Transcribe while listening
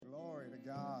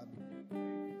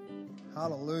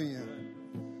Hallelujah.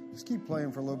 Just keep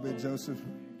playing for a little bit, Joseph.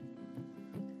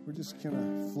 We're just going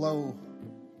to flow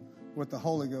with the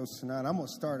Holy Ghost tonight. I'm going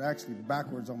to start actually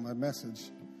backwards on my message.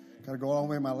 Got to go all the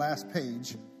way to my last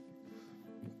page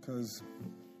because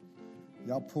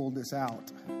y'all pulled this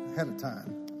out ahead of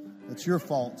time. It's your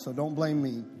fault, so don't blame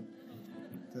me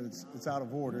that it's out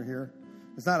of order here.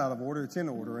 It's not out of order. It's in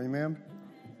order. Amen.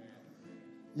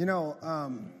 You know,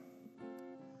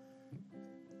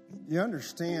 you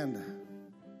understand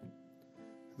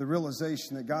the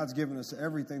realization that God's given us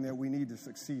everything that we need to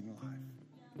succeed in life.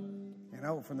 You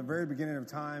know, from the very beginning of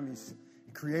time, He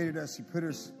created us. He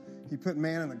put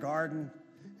man in the garden,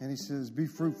 and He says, "Be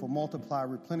fruitful, multiply,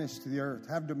 replenish to the earth,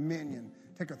 have dominion,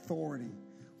 take authority,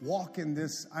 walk in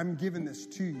this. I'm giving this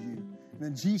to you." And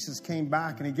then Jesus came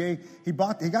back, and He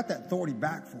got that authority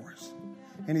back for us,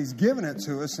 and He's given it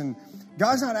to us. And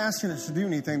God's not asking us to do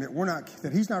anything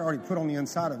that He's not already put on the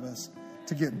inside of us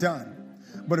to get done.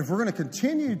 But if we're going to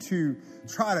continue to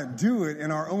try to do it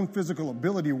in our own physical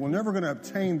ability, we're never going to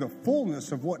obtain the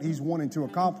fullness of what He's wanting to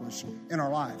accomplish in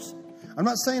our lives. I'm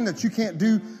not saying that you can't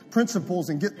do principles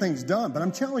and get things done, but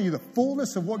I'm telling you the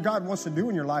fullness of what God wants to do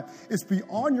in your life is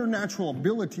beyond your natural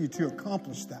ability to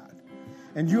accomplish that.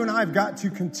 And you and I have got to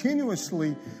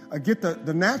continuously get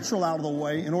the natural out of the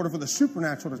way in order for the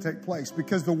supernatural to take place,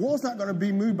 because the world's not going to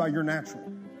be moved by your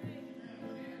natural.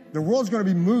 The world's going to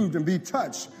be moved and be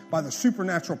touched by the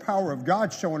supernatural power of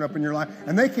God showing up in your life.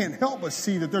 And they can't help but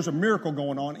see that there's a miracle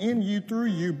going on in you, through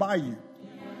you, by you.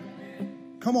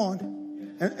 Come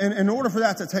on. And in order for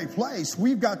that to take place,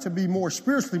 we've got to be more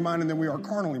spiritually minded than we are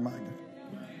carnally minded.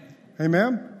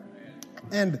 Amen?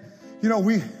 And, you know,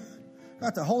 we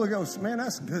got the Holy Ghost. Man,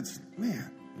 that's good.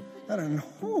 Man,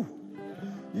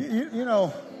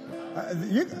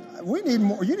 we need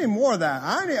more. You need more of that.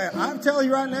 I'm telling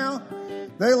you right now,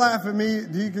 they laugh at me.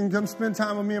 You can come spend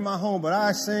time with me in my home, but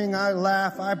I sing, I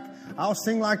laugh. I'll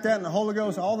sing like that in the Holy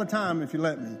Ghost all the time if you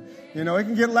let me. You know, it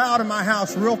can get loud in my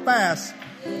house real fast,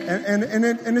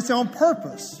 and it's on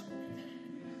purpose,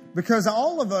 because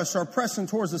all of us are pressing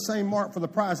towards the same mark for the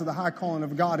prize of the high calling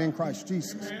of God in Christ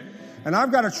Jesus. And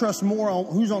I've got to trust more on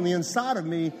who's on the inside of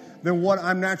me than what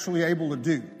I'm naturally able to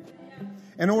do.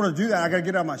 In order to do that, I got to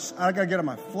get out of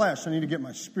my flesh. I need to get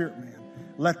my spirit man.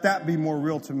 Let that be more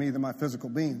real to me than my physical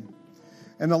being.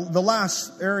 And the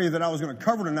last area that I was going to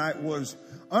cover tonight was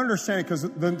understanding, because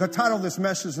the title of this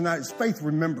message tonight is Faith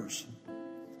Remembers.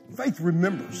 Faith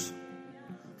remembers.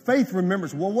 Faith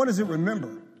remembers. Well, what does it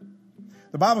remember?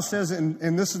 The Bible says,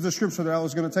 and this is the scripture that I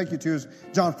was going to take you to, is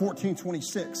John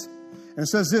 14:26. And it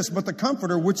says this: "But the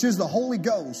Comforter, which is the Holy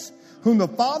Ghost, whom the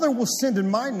Father will send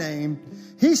in my name,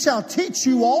 He shall teach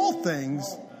you all things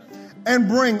and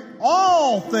bring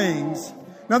all things."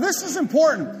 Now, this is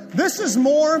important. This is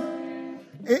more,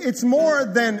 it's more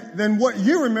than what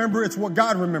you remember. It's what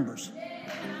God remembers.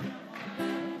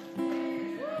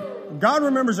 God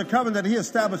remembers a covenant that He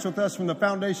established with us from the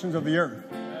foundations of the earth.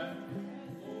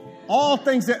 All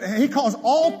things that He calls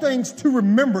all things to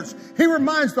remembrance. He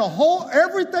reminds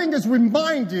everything is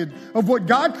reminded of what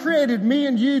God created me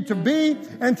and you to be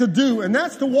and to do. And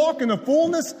that's to walk in the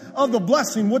fullness of the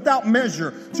blessing without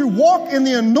measure. To walk in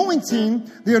the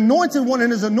anointing, the anointed one in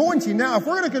His anointing. Now, if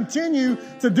we're going to continue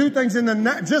to do things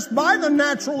just by the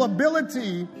natural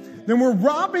ability, then we're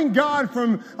robbing God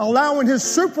from allowing His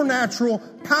supernatural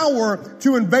power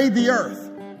to invade the earth.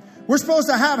 We're supposed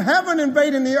to have heaven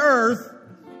invading the earth.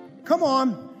 Come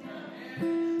on.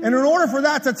 And in order for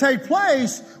that to take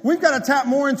place, we've got to tap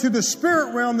more into the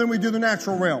spirit realm than we do the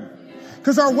natural realm.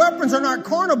 Because our weapons are not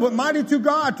carnal, but mighty to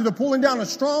God, to the pulling down of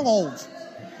strongholds.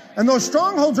 And those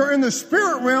strongholds are in the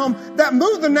spirit realm that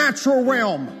move the natural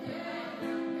realm.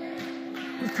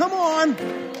 Come on.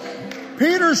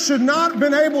 Jesus should not have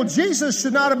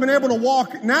been able to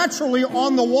walk naturally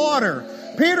on the water.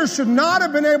 Peter should not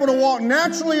have been able to walk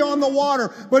naturally on the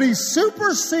water, but he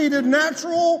superseded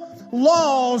natural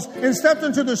laws and stepped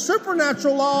into the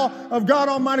supernatural law of God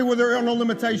Almighty where there are no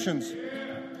limitations.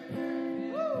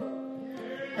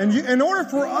 And in order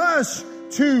for us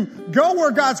to go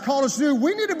where God's called us to do,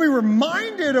 we need to be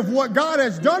reminded of what God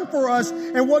has done for us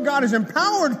and what God has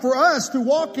empowered for us to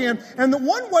walk in. And the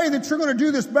one way that you're going to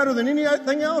do this better than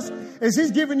anything else is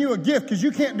He's given you a gift, because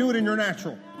you can't do it in your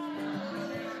natural.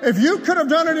 If you could have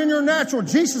done it in your natural,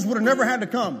 Jesus would have never had to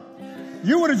come.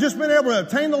 You would have just been able to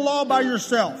attain the law by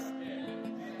yourself.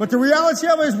 But the reality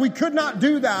of it is we could not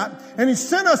do that. And He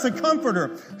sent us a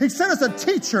comforter. He sent us a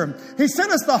teacher. He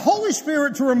sent us the Holy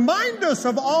Spirit to remind us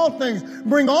of all things,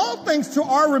 bring all things to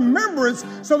our remembrance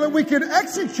so that we could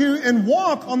execute and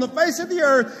walk on the face of the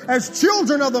earth as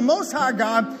children of the Most High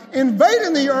God,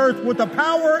 invading the earth with the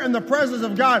power and the presence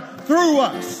of God through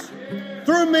us,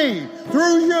 through me,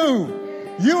 through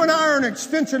you. You and I are an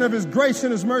extension of His grace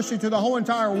and His mercy to the whole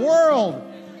entire world.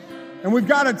 And we've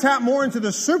got to tap more into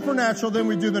the supernatural than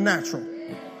we do the natural.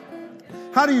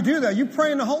 How do you do that? You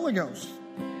pray in the Holy Ghost.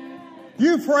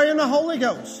 You pray in the Holy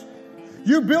Ghost.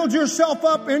 You build yourself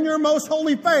up in your most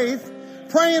holy faith,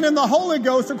 praying in the Holy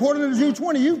Ghost according to Jude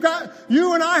 20.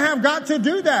 You and I have got to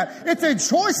do that. It's a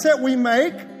choice that we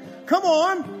make. Come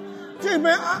on. Dude,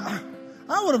 man,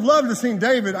 I would have loved to see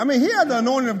David. I mean, he had the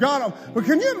anointing of God. But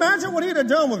can you imagine what he'd have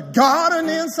done with God on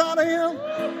the inside of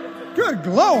him? Good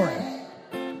glory.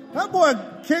 That boy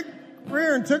kicked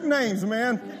rear and took names,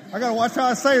 man. I got to watch how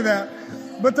I say that.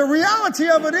 But the reality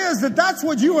of it is that that's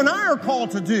what you and I are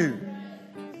called to do.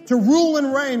 To rule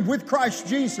and reign with Christ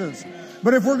Jesus.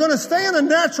 But if we're going to stay in the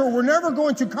natural, we're never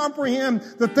going to comprehend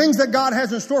the things that God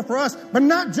has in store for us. But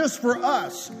not just for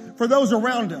us, for those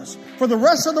around us. For the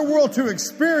rest of the world to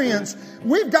experience,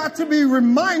 we've got to be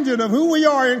reminded of who we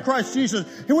are in Christ Jesus.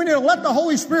 And we need to let the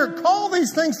Holy Spirit call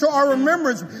these things to our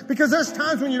remembrance, because there's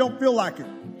times when you don't feel like it.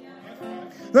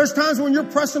 There's times when you're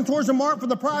pressing towards the mark for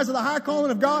the prize of the high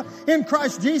calling of God in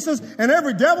Christ Jesus, and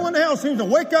every devil in hell seems to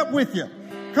wake up with you.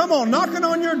 Come on, knocking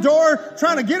on your door,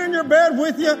 trying to get in your bed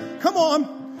with you. Come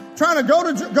on, trying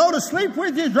to go to sleep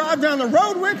with you, drive down the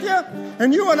road with you.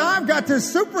 And you and I have got to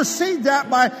supersede that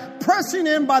by pressing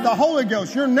in by the Holy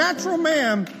Ghost. Your natural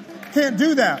man can't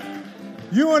do that.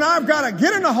 You and I have got to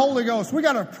get in the Holy Ghost. We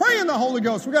got to pray in the Holy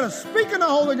Ghost. We got to speak in the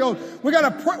Holy Ghost. We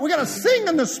got to sing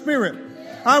in the Spirit.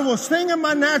 I will sing in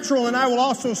my natural, and I will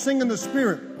also sing in the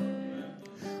Spirit.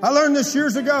 I learned this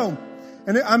years ago,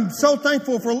 and I'm so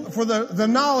thankful for the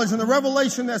knowledge and the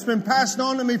revelation that's been passed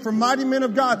on to me from mighty men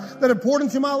of God that have poured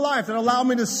into my life that allowed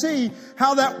me to see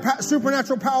how that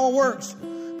supernatural power works.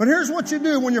 But here's what you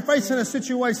do when you're facing a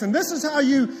situation. This is how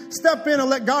you step in and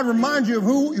let God remind you of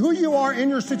who you are in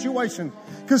your situation.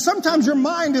 Because sometimes your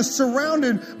mind is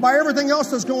surrounded by everything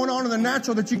else that's going on in the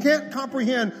natural that you can't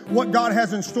comprehend what God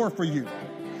has in store for you.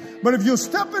 But if you'll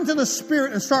step into the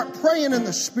Spirit and start praying in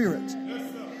the Spirit,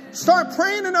 start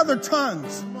praying in other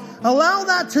tongues, allow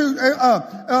that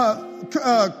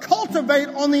to cultivate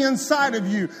on the inside of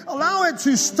you. Allow it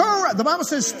to stir up. The Bible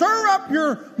says, stir up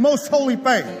your most holy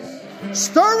faith.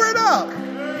 Stir it up.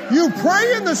 You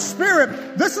pray in the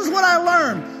Spirit. This is what I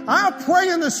learned. I pray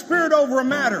in the Spirit over a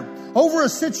matter, over a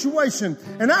situation.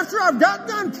 And after I've got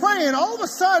done praying, all of a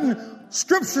sudden,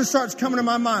 Scripture starts coming to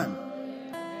my mind.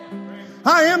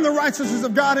 I am the righteousness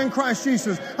of God in Christ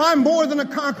Jesus. I'm more than a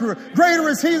conqueror. Greater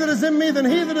is He that is in me than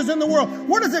he that is in the world.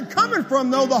 Where is it coming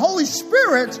from, though? The Holy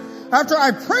Spirit, after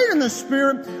I prayed in the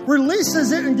Spirit,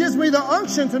 releases it and gives me the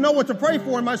unction to know what to pray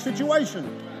for in my situation.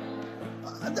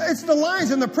 It's the lines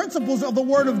and the principles of the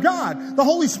Word of God. The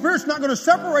Holy Spirit's not going to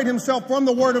separate Himself from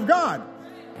the Word of God.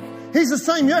 He's the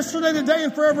same yesterday, today,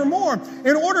 and forevermore.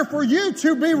 In order for you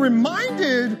to be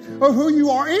reminded of who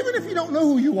you are, even if you don't know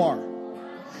who you are.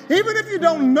 Even if you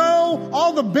don't know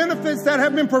all the benefits that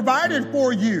have been provided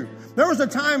for you. There was a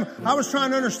time I was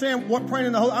trying to understand what praying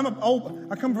in the Holy...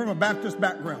 I come from a Baptist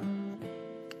background.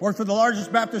 Worked for the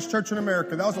largest Baptist church in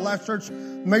America. That was the last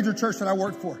major church that I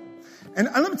worked for. And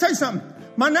let me tell you something.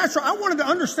 My natural, I wanted to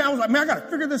understand. I was like, man, I got to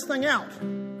figure this thing out.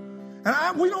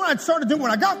 And you know what I started doing?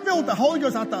 When I got filled with the Holy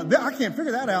Ghost, I thought, I can't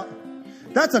figure that out.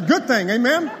 That's a good thing,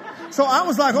 amen? So I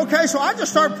was like, okay, so I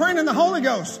just started praying in the Holy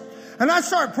Ghost. And I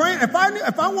started praying. If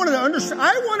I wanted to understand,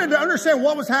 I wanted to understand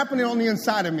what was happening on the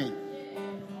inside of me.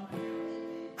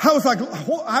 I was like,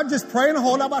 I just pray in the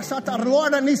Holy Ghost.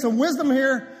 Lord, I need some wisdom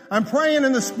here. I'm praying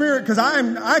in the Spirit because I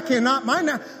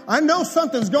know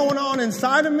something's going on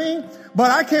inside of me,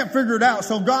 but I can't figure it out.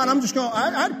 So God, I'm just going,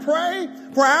 I'd pray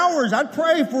for hours. I'd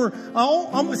pray for,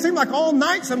 it seemed like all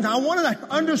night sometimes. I wanted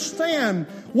to understand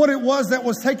what it was that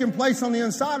was taking place on the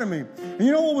inside of me. And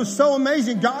you know what was so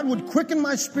amazing? God would quicken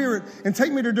my spirit and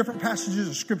take me to different passages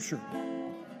of Scripture.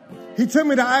 He took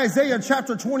me to Isaiah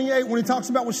chapter 28 when he talks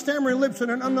about with stammering lips and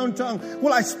an unknown tongue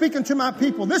will I speak unto my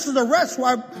people. This is a rest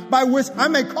by which I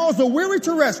may cause the weary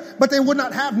to rest, but they would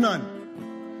not have none.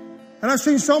 And I've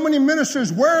seen so many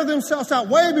ministers wear themselves out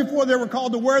way before they were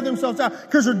called to wear themselves out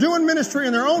because they're doing ministry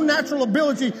in their own natural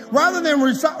ability rather than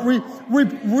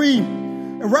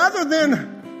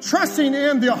trusting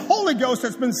in the Holy Ghost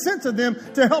that's been sent to them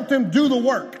to help them do the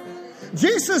work.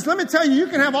 Jesus, let me tell you, you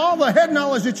can have all the head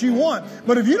knowledge that you want,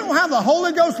 but if you don't have the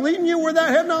Holy Ghost leading you where that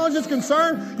head knowledge is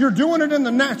concerned, you're doing it in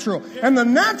the natural. And the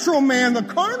natural man, the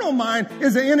carnal mind,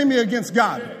 is the enemy against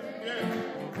God.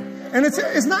 And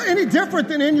it's not any different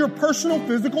than in your personal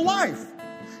physical life.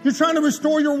 You're trying to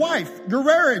restore your wife, your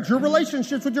marriage, your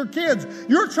relationships with your kids.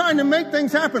 You're trying to make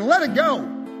things happen. Let it go.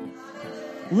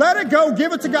 Let it go.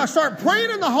 Give it to God. Start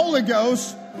praying in the Holy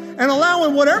Ghost and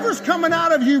allowing whatever's coming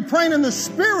out of you, praying in the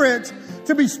Spirit,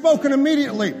 to be spoken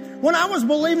immediately. When I was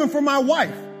believing for my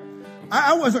wife,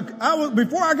 I was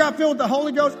before I got filled with the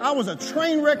Holy Ghost, I was a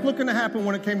train wreck looking to happen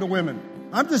when it came to women.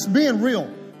 I'm just being real.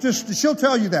 She'll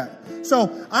tell you that.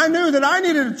 So I knew that I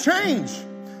needed to change.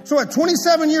 So at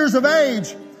 27 years of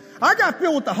age, I got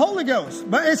filled with the Holy Ghost.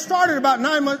 But it started about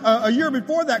 9 months, a year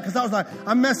before that, because I was like,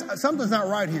 something's not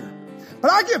right here.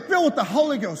 But I get filled with the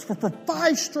Holy Ghost for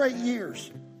 5 straight years.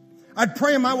 I'd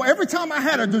pray in my way. Every time I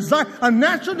had a desire, a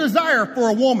natural desire for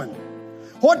a woman.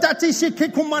 And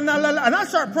I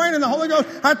start praying in the Holy Ghost.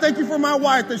 I thank you for my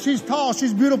wife, that she's tall,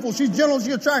 she's beautiful, she's gentle,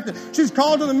 she's attractive, she's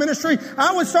called to the ministry.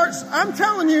 I'm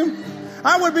telling you,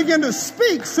 I would begin to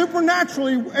speak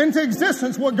supernaturally into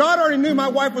existence what God already knew my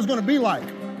wife was going to be like.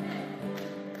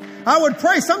 I would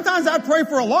pray. Sometimes I'd pray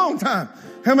for a long time.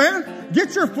 Hey, man,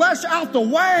 get your flesh out the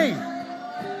way.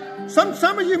 Some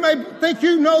of you may think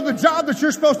you know the job that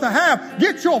you're supposed to have.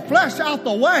 Get your flesh out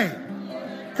the way.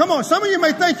 Come on, some of you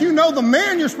may think you know the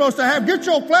man you're supposed to have. Get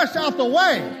your flesh out the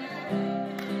way.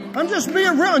 I'm just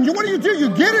being real. And what do? You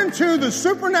get into the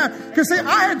supernatural. Because see,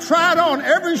 I had tried on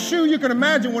every shoe you can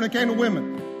imagine when it came to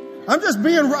women. I'm just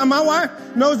being, my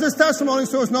wife knows this testimony,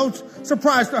 so it's no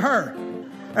surprise to her.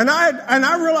 And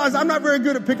I realized I'm not very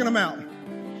good at picking them out.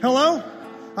 Hello?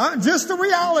 Just a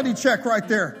reality check right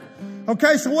there.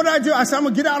 Okay, so what did? I said, I'm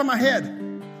going to get out of my head.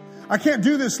 I can't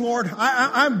do this, Lord.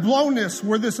 I've blown this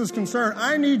where this is concerned.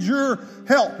 I need your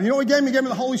help. You know what he gave me? He gave me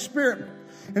the Holy Spirit.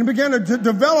 And began to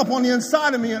develop on the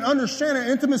inside of me an understanding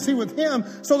and intimacy with him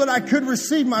so that I could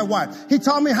receive my wife. He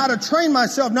taught me how to train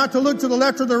myself not to look to the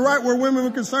left or the right where women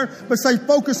were concerned, but say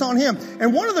focus on him.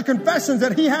 And one of the confessions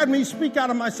that he had me speak out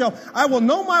of myself, I will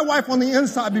know my wife on the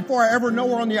inside before I ever know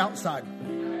her on the outside.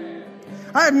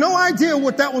 I had no idea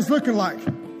what that was looking like.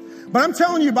 But I'm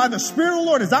telling you, by the Spirit of the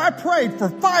Lord, as I prayed for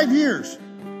 5 years,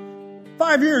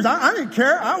 I didn't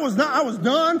care. I was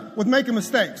done with making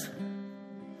mistakes.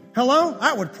 Hello?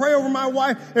 I would pray over my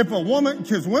wife. If a woman,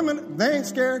 because women, they ain't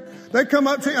scared. They come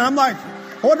up to you and I'm like,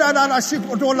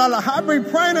 I've been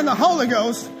praying in the Holy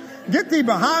Ghost. Get thee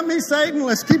behind me, Satan.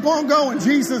 Let's keep on going,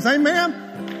 Jesus.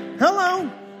 Amen?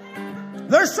 Hello?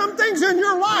 There's some things in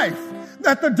your life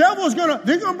that the devil's they're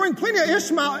going to bring plenty of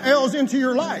Ishmaels into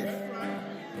your life.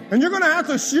 And you're going to have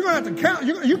to count.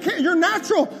 You can't, you're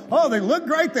natural. Oh, they look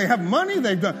great. They have money.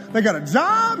 They got a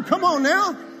job. Come on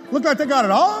now. Look like they got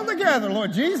it all together,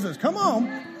 Lord Jesus. Come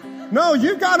on. No,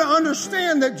 you've got to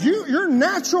understand that your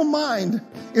natural mind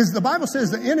is, the Bible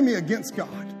says, the enemy against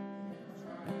God.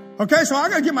 Okay, so I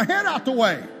got to get my head out the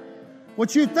way.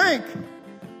 What you think.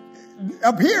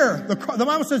 Up here, the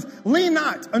Bible says, lean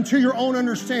not unto your own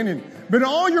understanding, but in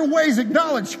all your ways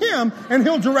acknowledge him and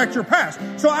he'll direct your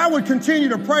path. So I would continue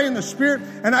to pray in the Spirit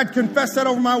and I'd confess that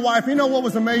over my wife. You know what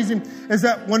was amazing is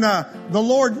that when the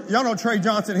Lord, y'all know Trey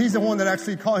Johnson, he's the one that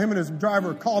actually called, him and his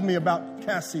driver called me about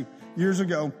Cassie years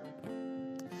ago.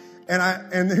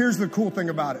 And here's the cool thing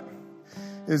about it,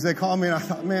 is they called me and I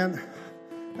thought, man,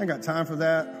 I ain't got time for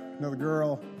that. Another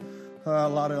girl.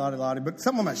 Lottie. But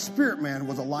some of my spirit man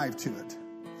was alive to it.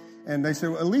 And they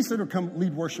said, well, at least it'll come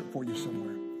lead worship for you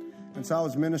somewhere. And so I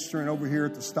was ministering over here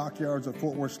at the stockyards, at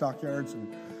Fort Worth stockyards,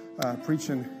 and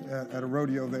preaching at a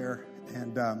rodeo there.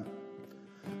 And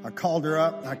I called her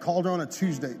up. I called her on a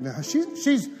Tuesday. Now,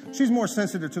 she's more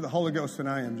sensitive to the Holy Ghost than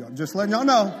I am, John. Just letting y'all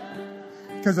know.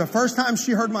 Because the first time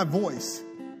she heard my voice,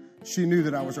 she knew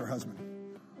that I was her husband.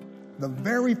 The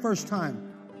very first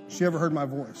time she ever heard my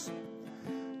voice.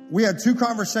 We had 2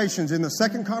 conversations. In the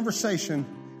second conversation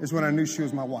is when I knew she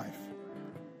was my wife.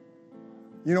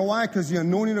 You know why? Because the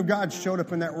anointing of God showed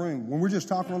up in that room. When we're just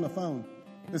talking on the phone.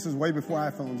 This is way before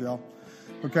iPhones, y'all.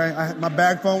 Okay? My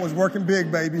bag phone was working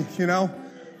big, baby, you know.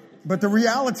 But the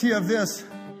reality of this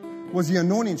was the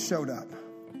anointing showed up.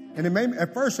 And it made me,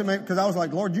 at first, because I was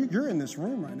like, Lord, you're in this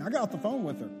room right now. I got off the phone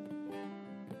with her.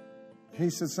 And he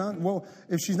said, son, well,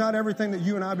 if she's not everything that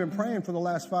you and I have been praying for the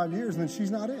last 5 years, then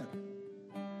she's not it.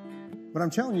 But I'm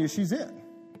telling you, she's it.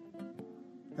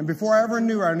 And before I ever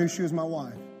knew her, I knew she was my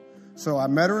wife. So I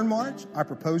met her in March, I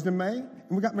proposed in May, and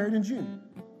we got married in June.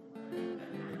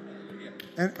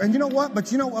 And you know what?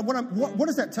 But you know what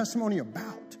is that testimony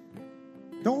about?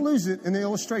 Don't lose it in the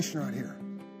illustration right here.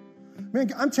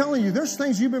 Man, I'm telling you, there's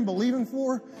things you've been believing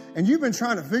for, and you've been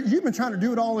trying to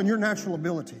do it all in your natural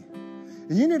ability.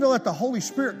 And you need to let the Holy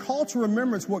Spirit call to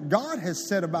remembrance what God has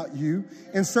said about you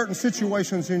in certain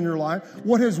situations in your life,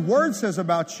 what His Word says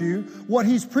about you, what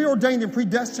He's preordained and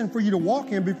predestined for you to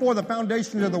walk in before the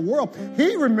foundation of the world.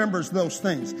 He remembers those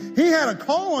things. He had a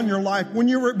call on your life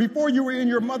before you were in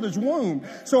your mother's womb.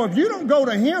 So if you don't go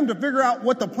to Him to figure out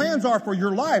what the plans are for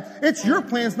your life, it's your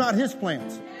plans, not His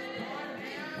plans.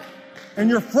 And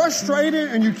you're frustrated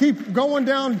and you keep going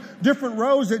down different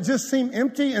roads that just seem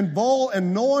empty and dull and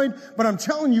annoyed. But I'm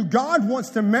telling you, God wants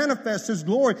to manifest His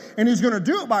glory, and He's going to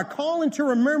do it by calling to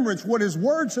remembrance what His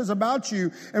Word says about you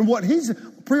and what He's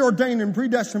preordained and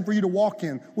predestined for you to walk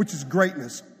in, which is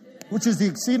greatness, which is the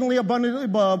exceedingly abundantly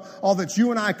above all that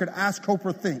you and I could ask, hope,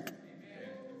 or think.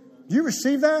 Do you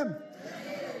receive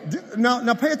that?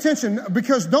 Now pay attention,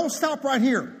 because don't stop right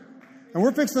here. And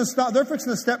we're fixing to stop. They're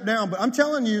fixing to step down. But I'm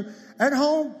telling you, at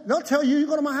home, they'll tell you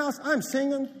go to my house, I'm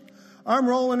singing. I'm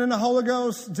rolling in the Holy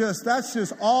Ghost. That's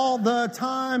just all the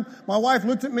time. My wife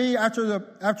looked at me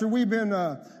after we've been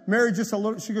married just a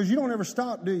little. She goes, you don't ever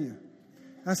stop, do you?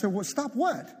 And I said, well, stop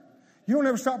what? You don't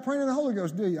ever stop praying in the Holy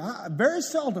Ghost, do you? Very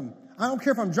seldom. I don't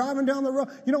care if I'm driving down the road.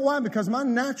 You know why? Because my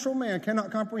natural man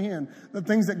cannot comprehend the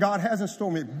things that God has in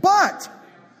store for me. But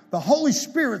the Holy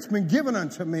Spirit's been given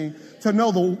unto me to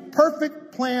know the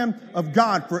perfect plan of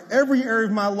God for every area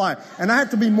of my life. And I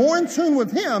have to be more in tune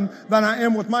with Him than I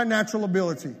am with my natural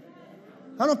ability.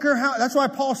 I don't care how. That's why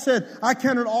Paul said, I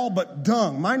count it all but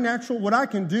dung. My natural, what I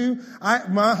can do,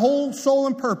 my whole soul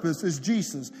and purpose is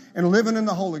Jesus and living in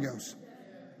the Holy Ghost.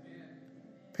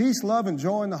 Peace, love, and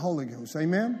joy in the Holy Ghost.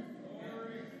 Amen?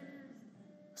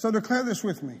 So declare this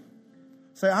with me.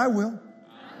 Say, I will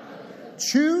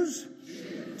choose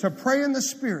to pray in the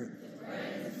Spirit,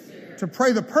 to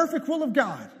pray the perfect will of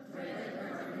God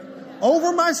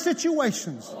over my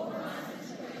situations.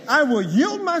 I will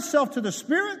yield myself to the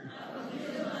Spirit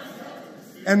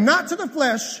and not to the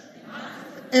flesh.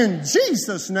 In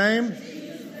Jesus' name,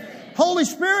 Holy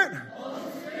Spirit,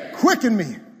 quicken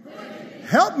me.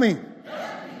 Help me.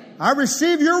 I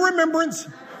receive your remembrance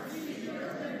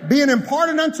being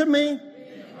imparted unto me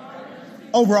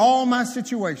over all my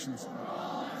situations.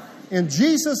 In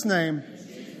Jesus' name,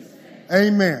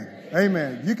 amen.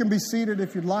 Amen. You can be seated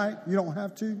if you'd like. You don't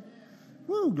have to.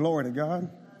 Woo, glory to God.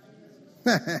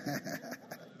 I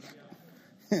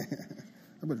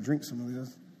better drink some of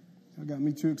this. That got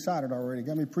me too excited already.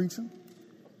 Got me preaching.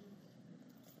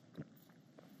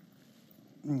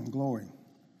 Glory.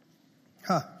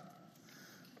 Huh.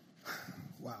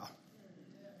 Wow.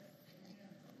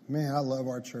 Man, I love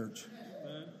our church.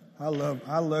 I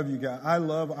love you guys.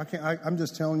 I'm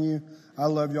just telling you, I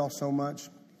love y'all so much.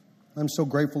 I'm so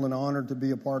grateful and honored to be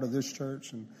a part of this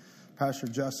church, and Pastor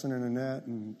Justin and Annette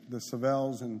and the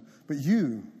Savells, but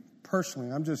you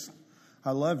personally,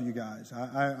 I love you guys.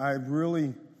 I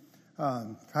really,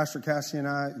 Pastor Cassie and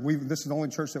I, this is the only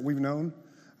church that we've known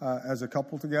as a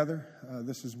couple together.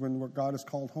 This is when God has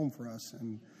called home for us,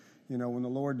 and when the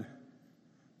Lord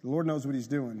knows what He's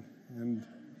doing, and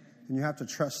you have to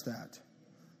trust that.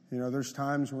 There's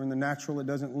times where in the natural it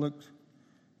doesn't look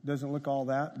all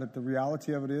that, but the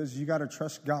reality of it is you got to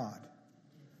trust God.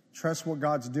 Trust what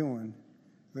God's doing.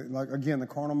 Like, again, the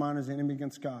carnal mind is the enemy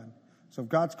against God. So if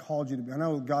God's called you to be, I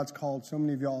know God's called so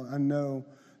many of y'all, I know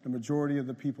the majority of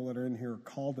the people that are in here are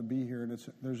called to be here, and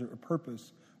there's a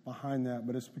purpose behind that,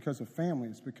 but it's because of family.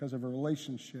 It's because of a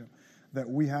relationship that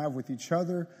we have with each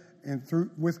other and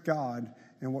with God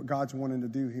and what God's wanting to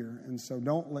do here. And so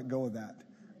don't let go of that.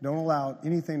 Don't allow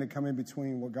anything to come in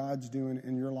between what God's doing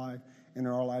in your life and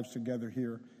in our lives together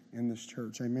here in this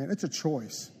church. Amen. It's a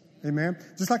choice. Amen.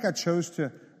 Just like I chose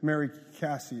to marry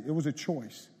Cassie, it was a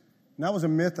choice. And that was a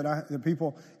myth that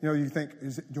people, you think,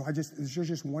 is there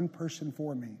just one person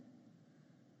for me?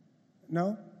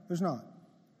 No, there's not.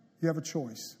 You have a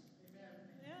choice.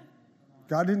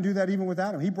 God didn't do that even with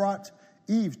Adam. He brought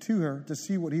Eve to her to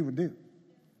see what He would do.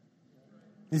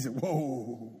 He said,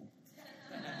 whoa,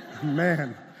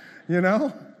 man. It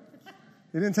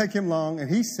didn't take him long. And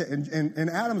he said, and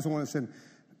Adam's the one that said,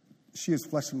 she is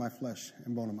flesh of my flesh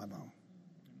and bone of my bone.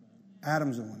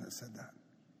 Adam's the one that said that.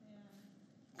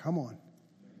 Come on.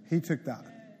 He took that.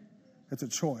 It's a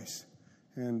choice.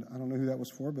 And I don't know who that was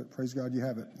for, but praise God you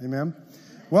have it. Amen.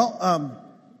 Well,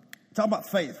 talk about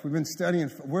faith. We've been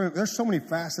studying. There's so many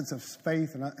facets of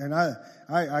faith. And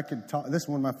I could talk. This is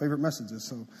one of my favorite messages.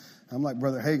 So I'm like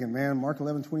Brother Hagin, man. Mark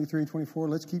 11, 23 and 24.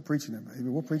 Let's keep preaching it, baby.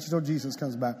 We'll preach until Jesus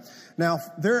comes back. Now,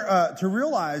 to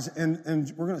realize,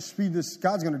 and we're going to speed this,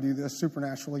 God's going to do this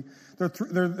supernaturally. There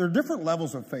are different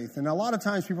levels of faith. And a lot of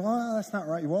times people, that's not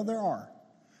right. Well, there are.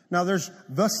 Now, there's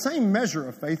the same measure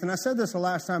of faith, and I said this the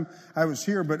last time I was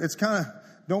here, but it's kind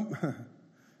of,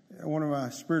 one of my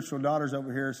spiritual daughters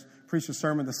over here preached a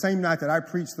sermon the same night that I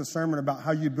preached the sermon about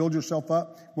how you build yourself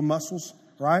up with muscles,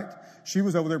 right? She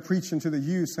was over there preaching to the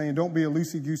youth saying, don't be a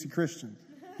loosey-goosey Christian,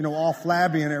 all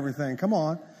flabby and everything. Come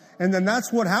on. And then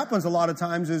that's what happens a lot of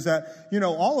times is that,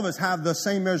 all of us have the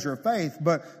same measure of faith,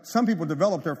 but some people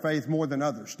develop their faith more than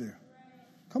others do.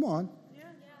 Come on.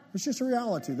 It's just a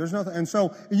reality. There's nothing. And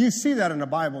so you see that in the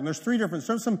Bible. And there's three different,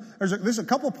 there's a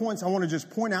couple of points I want to just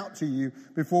point out to you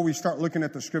before we start looking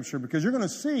at the scripture, because you're going to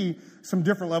see some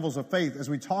different levels of faith as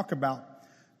we talk about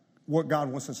what God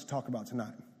wants us to talk about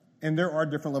tonight. And there are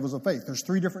different levels of faith. There's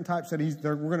three different types that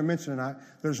we're going to mention tonight.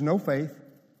 There's no faith,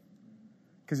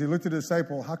 because he looked at the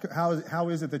disciple, how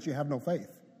is it that you have no faith?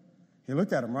 He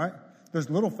looked at him, right? There's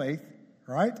little faith,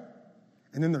 right?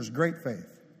 And then there's great faith.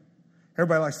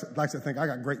 Everybody likes to think, I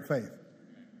got great faith.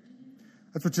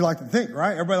 That's what you like to think,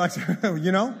 right? Everybody likes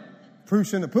to,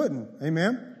 proof's in the pudding.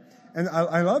 Amen? And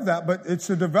I love that, but it's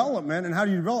a development. And how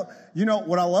do you develop?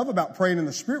 What I love about praying in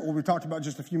the Spirit, what we talked about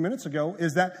just a few minutes ago,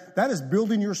 is that is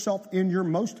building yourself in your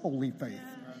most holy faith.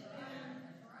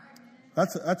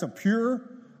 That's a pure,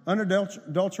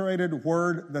 unadulterated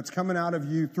word that's coming out of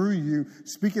you, through you,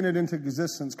 speaking it into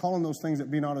existence, calling those things that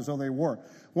be not as though they were.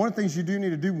 One of the things you do need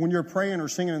to do when you're praying or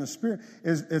singing in the Spirit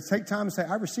is take time to say,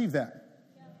 I receive that.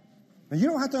 Now, you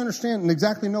don't have to understand and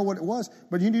exactly know what it was,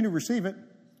 but you need to receive it,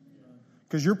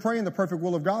 because you're praying the perfect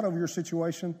will of God over your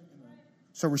situation.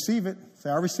 So receive it. Say,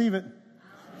 I receive it.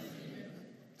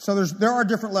 So there are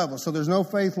different levels. So there's no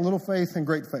faith, little faith, and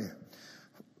great faith.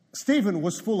 Stephen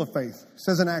was full of faith. It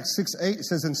says in Acts 6:8, it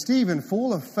says, and Stephen,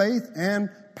 full of faith and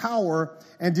power,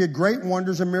 and did great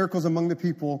wonders and miracles among the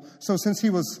people. So since he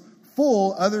was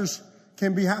full, others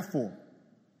can be half full.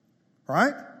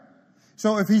 Right?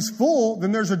 So if he's full,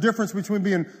 then there's a difference between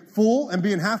being full and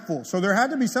being half full. So there had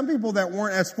to be some people that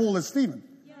weren't as full as Stephen.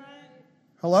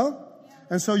 Hello?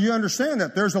 And so you understand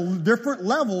that there's different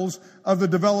levels of the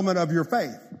development of your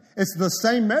faith. It's the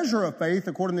same measure of faith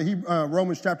according to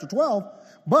Romans chapter 12,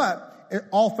 but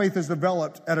all faith is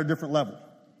developed at a different level.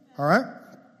 All right?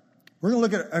 We're going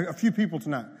to look at a few people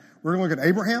tonight. We're going to look at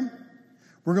Abraham.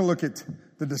 We're going to look at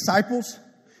the disciples.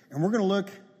 And we're going to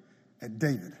look at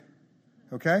David.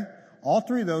 Okay? All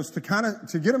three of those to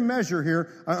get a measure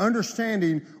here, an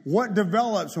understanding what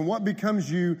develops and what becomes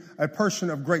you a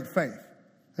person of great faith.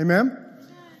 Amen?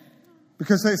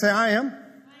 Because they say, I am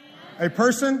a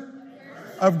person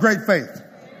of great faith.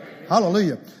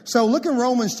 Hallelujah. So look in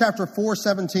Romans chapter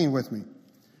 4:17 with me.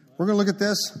 We're going to look at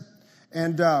this.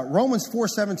 And Romans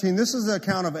 4:17, this is the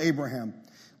account of Abraham.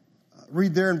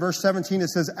 Read there in verse 17, it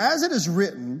says, as it is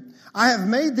written, I have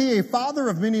made thee a father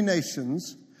of many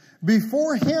nations,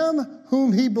 before him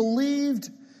whom he believed,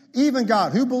 even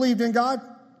God. Who believed in God?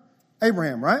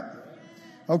 Abraham, right?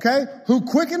 Okay? Who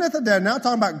quickeneth the dead. Now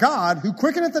talking about God, who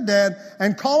quickeneth the dead,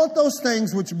 and calleth those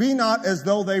things which be not as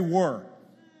though they were.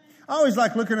 I always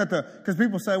like looking at because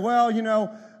people say, well,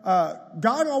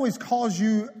 God always calls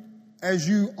you as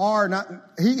you are.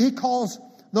 He calls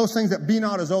those things that be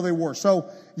not as though they were. So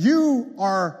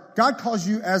God calls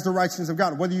you as the righteousness of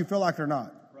God, whether you feel like it or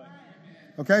not.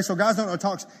 Okay, so God's not going to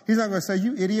talk. He's not going to say,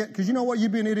 you idiot, because you know what?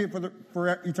 You'd be an idiot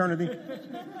for eternity.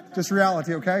 Just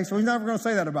reality, okay? So he's never going to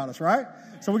say that about us, right?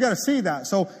 So we got to see that.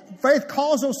 So faith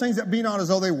calls those things that be not as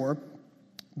though they were.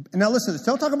 Now listen,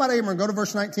 still talking about Abraham, go to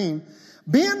verse 19.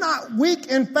 Being not weak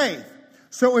in faith.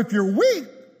 So if you're weak,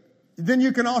 then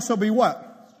you can also be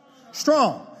what?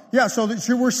 Strong. Yeah, so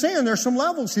we're seeing there's some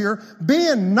levels here.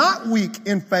 Being not weak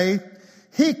in faith,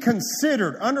 he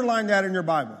considered. Underline that in your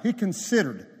Bible. He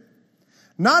considered.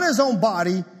 Not his own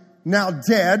body, now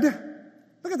dead.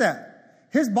 Look at that.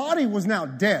 His body was now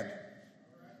dead.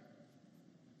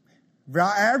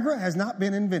 Viagra has not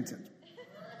been invented.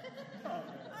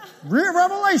 Real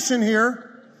revelation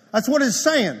here. That's what it's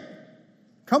saying.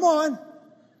 Come on.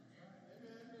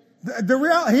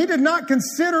 He did not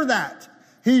consider that.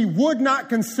 He would not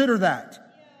consider that.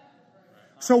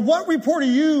 So what report are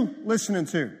you listening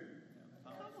to?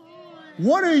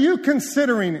 What are you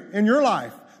considering in your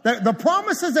life? The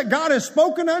promises that God has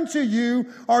spoken unto you,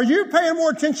 are you paying more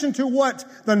attention to what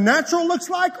the natural looks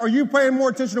like, or are you paying more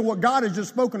attention to what God has just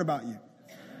spoken about you?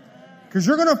 Because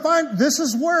you're going to find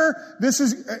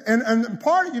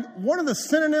one of the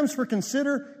synonyms for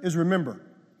consider is remember.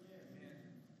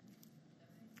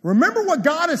 Remember what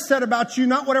God has said about you,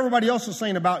 not what everybody else is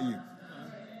saying about you.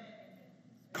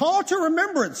 Call to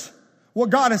remembrance what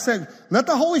God has said. Let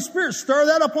the Holy Spirit stir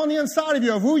that up on the inside of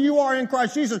you of who you are in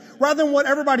Christ Jesus, rather than what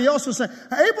everybody else is saying.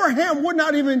 Abraham would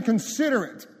not even consider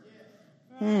it.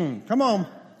 Come on.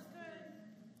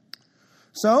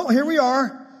 So here we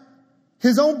are,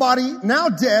 his own body now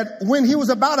dead when he was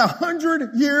about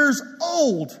 100 years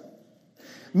old.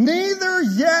 Neither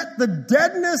yet the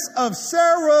deadness of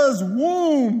Sarah's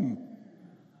womb.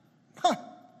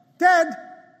 Dead.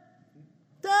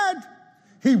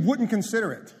 He wouldn't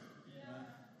consider it.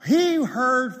 He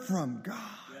heard from God.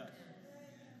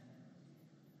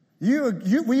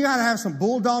 We got to have some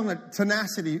bulldog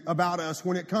tenacity about us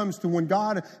when it comes to when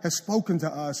God has spoken to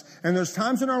us. And there's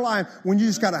times in our life when you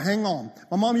just got to hang on.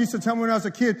 My mom used to tell me when I was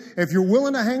a kid, if you're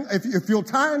willing to hang, if you'll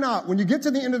tie a knot, when you get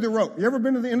to the end of the rope, you ever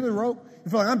been to the end of the rope? You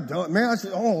feel like, I'm done. Man,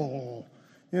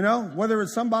 whether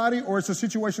it's somebody or it's a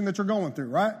situation that you're going through,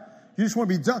 right? You just want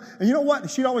to be done. And you know what?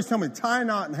 She'd always tell me, tie a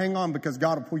knot and hang on because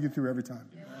God will pull you through every time.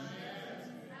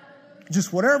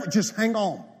 Just whatever, just hang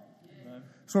on.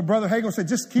 So Brother Hagel said,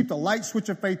 just keep the light switch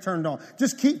of faith turned on.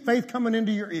 Just keep faith coming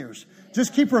into your ears.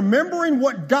 Just keep remembering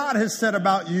what God has said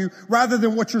about you rather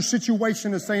than what your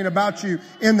situation is saying about you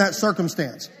in that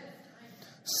circumstance.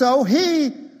 So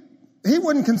he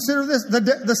wouldn't consider this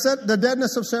the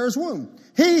deadness of Sarah's womb.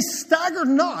 He staggered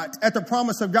not at the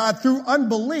promise of God through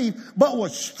unbelief, but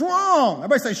was strong.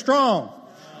 Everybody say strong.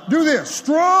 Do this.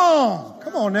 Strong.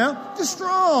 Come on now. Just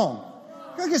strong.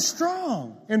 You gotta get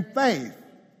strong in faith.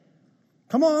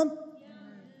 Come on.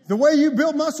 The way you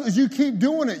build muscle is you keep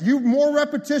doing it. You more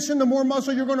repetition, the more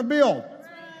muscle you're going to build.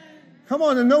 Come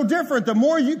on, and no different. The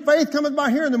more faith cometh by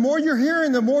hearing, the more you're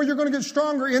hearing, the more you're going to get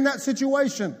stronger in that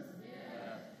situation.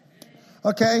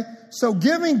 Okay, so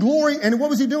giving glory, and what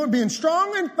was he doing? Being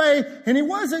strong in faith, and he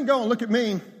wasn't going, look at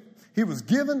me. He was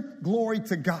giving glory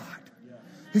to God.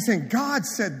 He's saying, God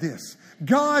said this.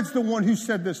 God's the one who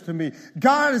said this to me.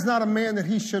 God is not a man that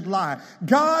he should lie.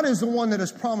 God is the one that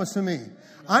has promised to me.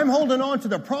 I'm holding on to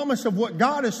the promise of what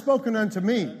God has spoken unto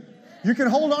me. You can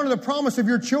hold on to the promise of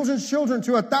your children's children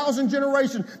to 1,000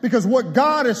 generations because what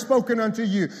God has spoken unto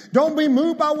you. Don't be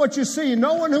moved by what you see.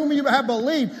 No one whom you have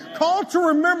believed. Call to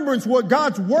remembrance what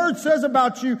God's word says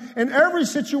about you in every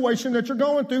situation that you're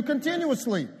going through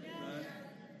continuously.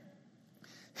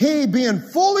 He, being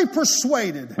fully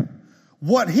persuaded,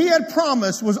 what he had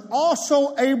promised was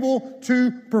also able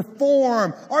to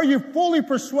perform. Are you fully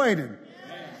persuaded?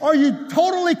 Are you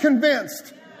totally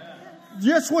convinced?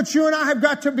 Just what you and I have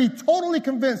got to be totally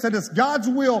convinced that it's God's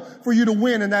will for you to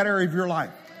win in that area of your life.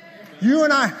 You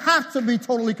and I have to be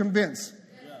totally convinced.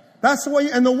 That's the way,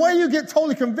 and the way you get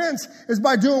totally convinced is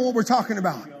by doing what we're talking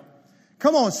about.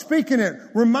 Come on, speaking it,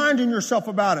 reminding yourself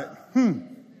about it.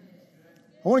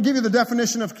 I want to give you the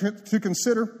definition of to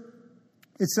consider.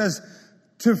 It says,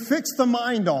 to fix the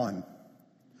mind on,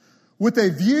 with a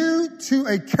view to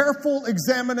a careful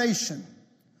examination.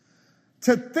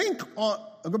 To think on,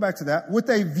 I'll go back to that, with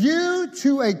a view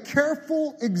to a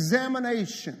careful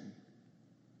examination.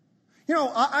 You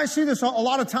know, I see this a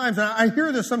lot of times, and I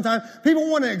hear this sometimes. People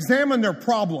want to examine their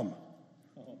problem.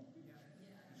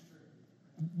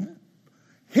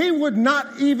 He would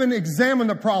not even examine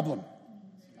the problem.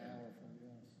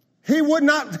 He would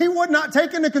not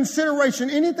take into consideration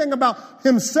anything about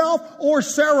himself or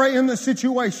Sarah in the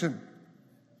situation.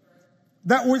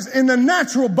 That was in the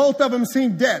natural, both of them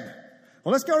seemed dead.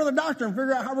 Well, let's go to the doctor and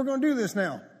figure out how we're going to do this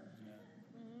now.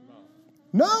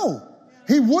 No,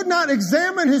 he would not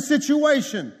examine his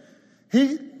situation.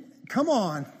 Come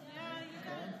on.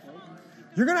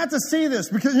 You're going to have to see this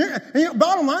because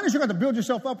bottom line is you're going to have to build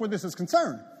yourself up where this is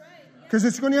concerned. Because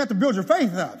it's going to have to build your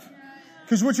faith up.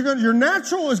 Because your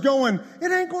natural is going,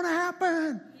 it ain't going to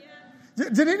happen.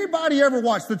 Did anybody ever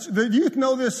watch, the youth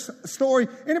know this story,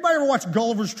 anybody ever watch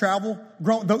Gulliver's Travel?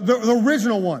 The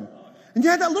original one. And you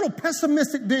had that little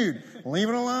pessimistic dude. Leave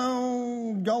it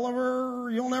alone, Gulliver,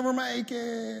 you'll never make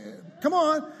it. Come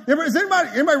on. Is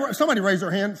anybody, somebody raise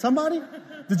their hand. Somebody?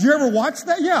 Did you ever watch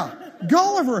that? Yeah.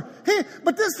 Gulliver.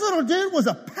 But this little dude was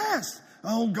a pest.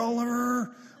 Oh,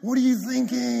 Gulliver, what are you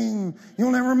thinking?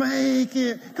 You'll never make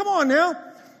it. Come on now.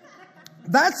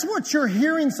 That's what you're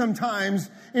hearing sometimes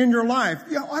in your life.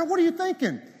 What are you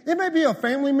thinking? It may be a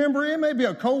family member. It may be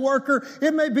a coworker.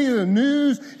 It may be the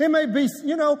news. It may be,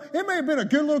 it may have been a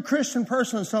good little Christian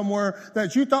person somewhere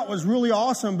that you thought was really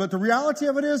awesome. But the reality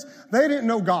of it is they didn't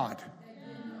know God.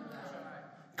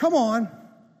 Come on.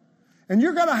 And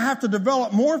you're going to have to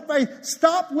develop more faith.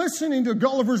 Stop listening to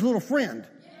Gulliver's little friend.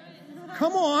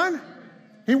 Come on.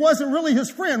 He wasn't really his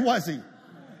friend, was he?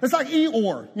 It's like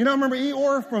Eeyore. Remember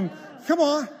Eeyore from, come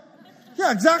on.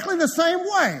 Yeah, exactly the same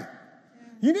way.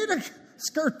 You need to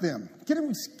skirt them. Get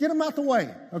them out the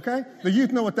way, okay? The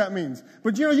youth know what that means.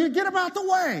 But, you get them out the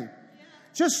way.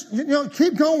 Just,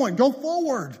 keep going. Go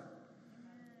forward.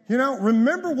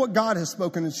 Remember what God has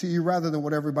spoken to you rather than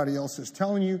what everybody else is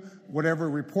telling you, whatever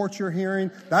report you're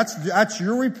hearing. That's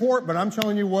your report, but I'm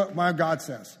telling you what my God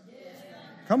says.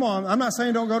 Come on. I'm not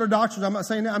saying don't go to doctors. I'm not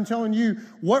saying that. I'm telling you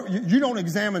what you don't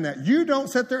examine that. You don't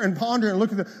sit there and ponder and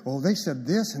look at they said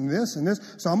this and this and this.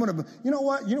 So I'm going to, you know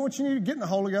what? You know what you need to get in the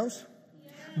Holy Ghost?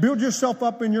 Build yourself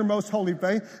up in your most holy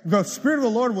faith. The Spirit of the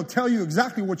Lord will tell you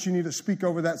exactly what you need to speak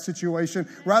over that situation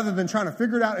rather than trying to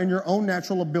figure it out in your own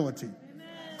natural ability.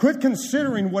 Quit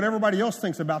considering what everybody else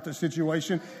thinks about the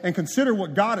situation and consider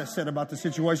what God has said about the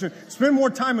situation. Spend more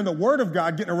time in the Word of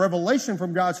God, getting a revelation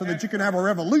from God so that you can have a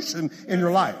revolution in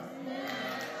your life.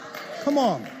 Come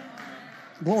on.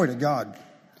 Glory to God.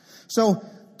 So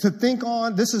to think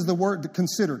on, this is the word to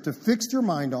consider, to fix your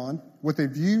mind on with a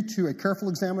view to a careful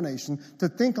examination, to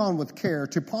think on with care,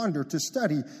 to ponder, to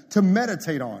study, to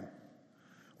meditate on.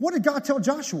 What did God tell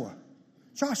Joshua?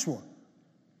 Joshua,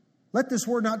 let this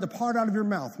word not depart out of your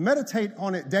mouth. Meditate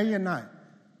on it day and night.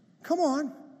 Come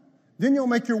on. Then you'll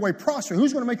make your way prosperous.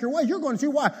 Who's going to make your way? You're going to.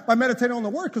 Why? By meditating on the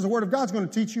word, because the word of God's going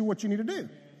to teach you what you need to do.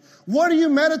 What are you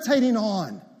meditating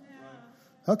on?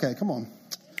 Okay, come on.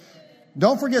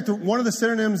 Don't forget one of the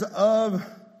synonyms of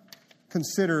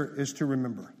consider is to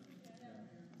remember.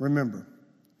 Remember.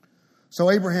 So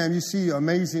Abraham, you see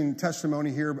amazing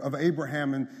testimony here of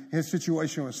Abraham and his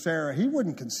situation with Sarah. He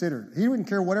wouldn't consider it. He wouldn't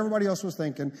care what everybody else was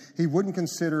thinking. He wouldn't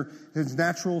consider his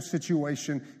natural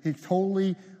situation. He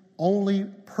totally, only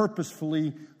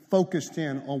purposefully focused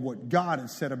in on what God had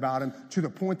said about him to the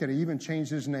point that he even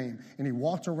changed his name. And he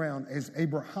walked around as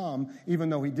Abraham, even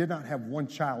though he did not have one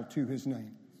child to his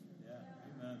name.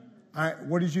 Yeah,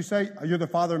 what did you say? You're the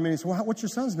father of many. So what's your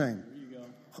son's name?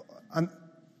 There you go.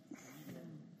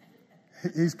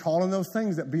 He's calling those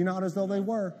things that be not as though they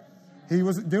were.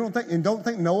 Don't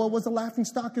think Noah was a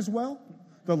laughingstock as well?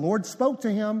 The Lord spoke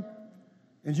to him.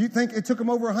 And you think it took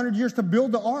him over 100 years to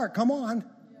build the ark? Come on.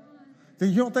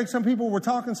 You don't think some people were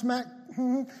talking smack?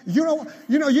 You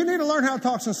need to learn how to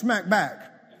talk some smack back.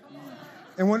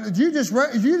 And when you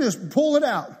just pull it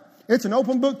out. It's an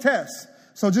open book test.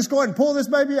 So just go ahead and pull this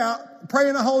baby out, pray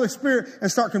in the Holy Spirit, and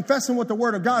start confessing what the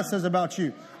Word of God says about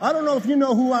you. I don't know if you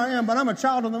know who I am, but I'm a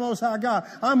child of the Most High God.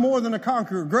 I'm more than a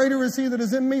conqueror. Greater is He that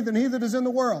is in me than he that is in the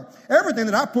world. Everything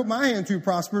that I put my hand to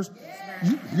prospers.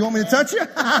 You want me to touch you? You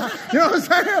know what I'm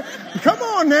saying? Come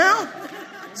on now.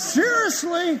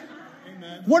 Seriously.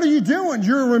 What are you doing?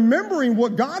 You're remembering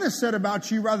what God has said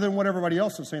about you rather than what everybody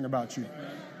else is saying about you.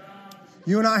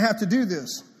 You and I have to do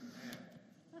this.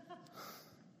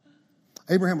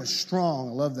 Abraham was strong.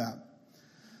 I love that.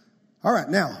 All right,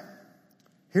 now,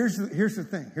 here's the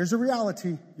thing. Here's the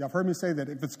reality. Y'all have heard me say that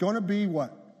if it's going to be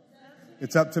what?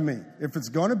 It's up to me. If it's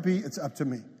going to be, it's up to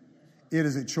me. It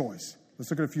is a choice. Let's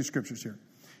look at a few scriptures here.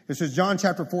 It says, John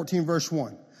chapter 14, verse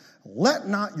 1. Let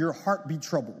not your heart be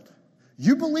troubled.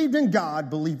 You believed in God,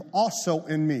 believe also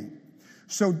in me.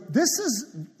 So this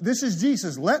is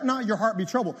Jesus. Let not your heart be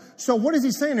troubled. So what is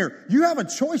he saying here? You have a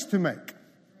choice to make.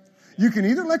 You can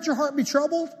either let your heart be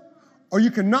troubled or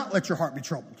you cannot let your heart be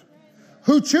troubled.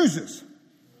 Who chooses?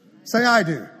 Say, I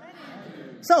do.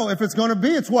 So if it's going to be,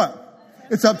 it's what?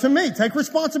 It's up to me. Take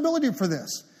responsibility for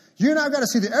this. You and I have got to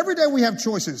see that every day we have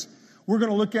choices. We're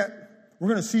going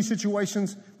to see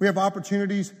situations. We have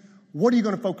opportunities. What are you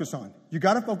going to focus on? You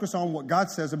got to focus on what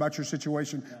God says about your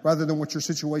situation rather than what your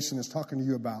situation is talking to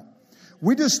you about.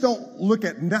 We just don't look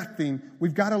at nothing.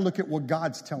 We've got to look at what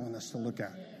God's telling us to look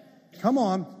at. Come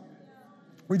on.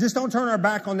 We just don't turn our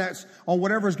back on that, on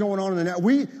whatever's going on in the net.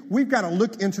 We've got to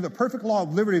look into the perfect law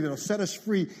of liberty that will set us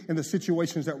free in the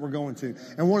situations that we're going to.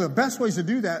 And one of the best ways to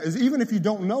do that is, even if you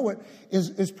don't know it,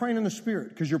 is praying in the Spirit.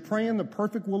 Because you're praying the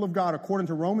perfect will of God. According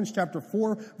to Romans chapter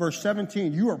 4, verse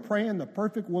 17, you are praying the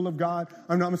perfect will of God.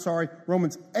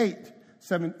 Romans 8,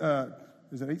 7,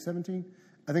 is it 8:17?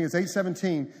 I think it's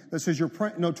 8:17 that says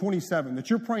 27, that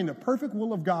you're praying the perfect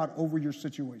will of God over your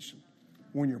situation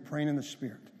when you're praying in the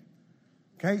Spirit.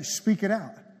 Okay, speak it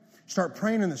out. Start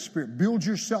praying in the Spirit. Build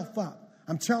yourself up.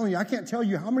 I'm telling you, I can't tell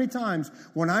you how many times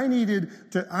when I needed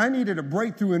a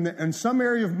breakthrough in some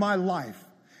area of my life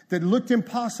that looked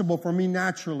impossible for me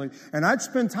naturally, and I'd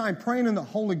spend time praying in the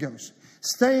Holy Ghost,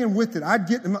 staying with it.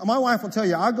 My wife will tell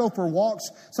you, I go for walks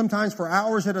sometimes for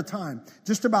hours at a time.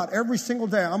 Just about every single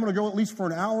day. I'm going to go at least for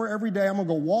an hour every day. I'm going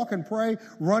to go walk and pray,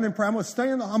 run and pray. I'm going to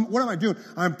stay what am I doing?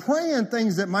 I'm praying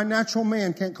things that my natural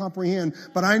man can't comprehend,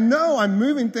 but I know I'm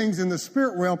moving things in the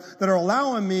spirit realm that are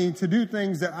allowing me to do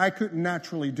things that I couldn't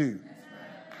naturally do.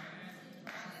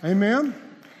 Amen?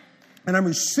 And I'm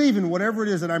receiving whatever it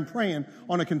is that I'm praying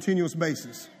on a continuous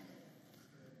basis.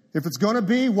 If it's going to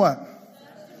be what?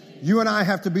 You and I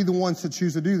have to be the ones to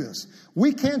choose to do this.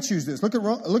 We can choose this. Look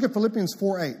at Philippians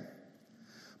 4:8.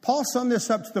 Paul summed this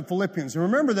up to the Philippians. And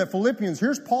remember that Philippians,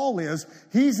 here's Paul is.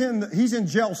 He's in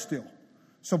jail still.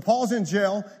 So Paul's in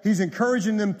jail. He's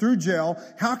encouraging them through jail.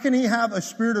 How can he have a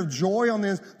spirit of joy on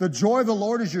this? The joy of the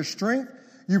Lord is your strength.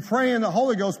 You pray in the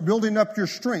Holy Ghost, building up your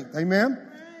strength. Amen?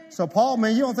 Right. So Paul,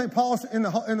 man, you don't think Paul's in the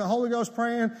Holy Ghost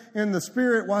praying in the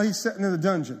Spirit while he's sitting in the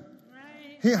dungeon?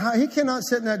 Right. He cannot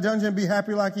sit in that dungeon and be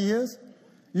happy like he is.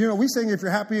 You know, we sing if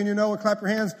you're happy and you know it, clap your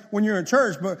hands when you're in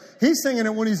church. But he's singing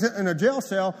it when he's in a jail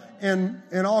cell in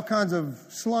all kinds of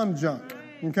slum junk.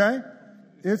 Okay?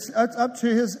 It's up to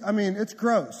his, it's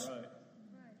gross.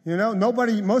 You know,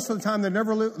 most of the time, they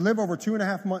never live over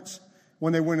 2.5 months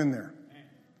when they went in there.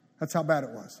 That's how bad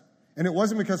it was. And it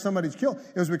wasn't because somebody's killed.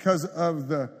 It was because of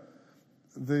the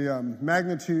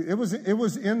magnitude. It was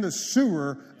in the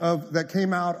sewer that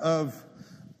came out of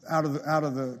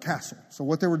the castle. So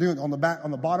what they were doing on the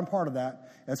bottom part of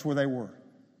that's where they were.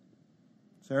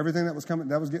 So everything that was coming,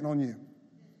 that was getting on you,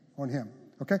 on him.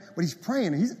 Okay? But he's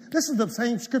praying. This is the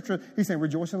same scripture. He's saying,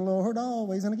 rejoice in the Lord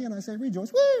always. And again, I say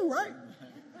rejoice. Woo, right?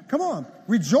 Come on.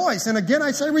 Rejoice. And again,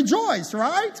 I say rejoice,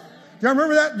 right? Do y'all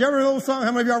remember that? Do y'all remember the little song?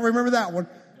 How many of y'all remember that one?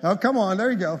 Oh, come on. There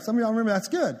you go. Some of y'all remember. That's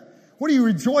good. What do you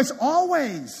rejoice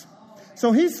always?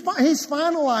 So he's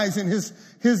finalizing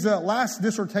his last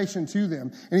dissertation to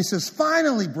them. And he says,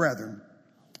 finally, brethren,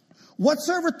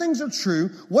 whatsoever things are true,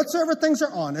 whatsoever things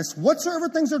are honest, whatsoever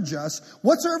things are just,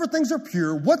 whatsoever things are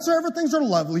pure, whatsoever things are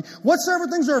lovely, whatsoever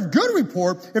things are of good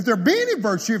report, if there be any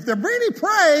virtue, if there be any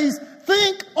praise,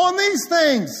 think on these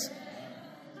things.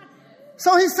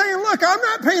 So he's saying, look, I'm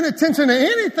not paying attention to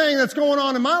anything that's going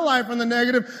on in my life in the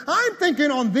negative. I'm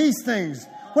thinking on these things.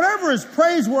 Whatever is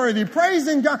praiseworthy,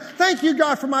 praising God. Thank you,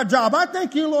 God, for my job. I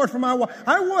thank you, Lord, for my wife.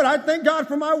 I thank God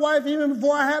for my wife even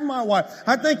before I had my wife.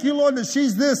 I thank you, Lord, that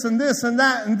she's this and this and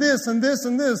that and this and this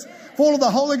and this. Full of the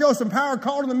Holy Ghost and power,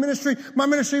 called to the ministry. My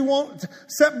ministry won't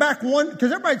set back one.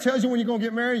 Because everybody tells you when you're going to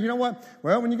get married, you know what?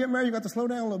 Well, when you get married, you got to slow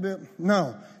down a little bit.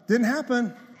 No, didn't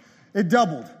happen. It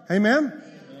doubled. Amen?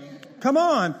 Come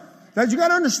on. Now, you got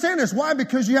to understand this. Why?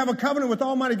 Because you have a covenant with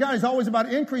Almighty God. He's always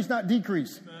about increase, not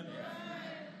decrease.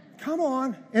 Come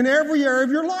on. In every area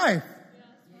of your life.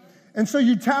 And so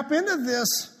you tap into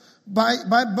this by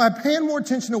paying more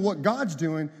attention to what God's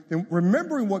doing and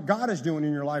remembering what God is doing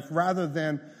in your life rather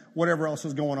than whatever else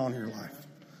is going on in your life.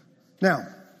 Now,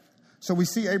 so we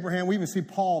see Abraham, we even see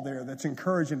Paul there that's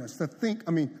encouraging us to think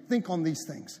on these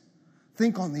things.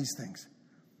 Think on these things.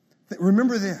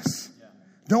 Remember this.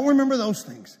 Don't remember those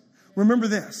things. Remember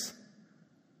this.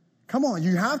 Come on,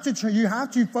 you have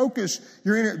to focus.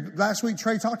 Last week,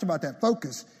 Trey talked about that.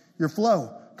 Focus, your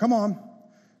flow. Come on.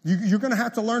 You're going to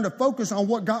have to learn to focus on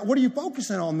what are you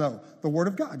focusing on, though? The Word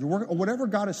of God. Whatever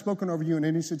God has spoken over you in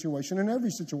any situation, in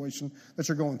every situation that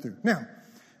you're going through. Now,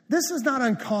 this is not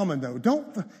uncommon, though.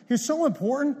 It's so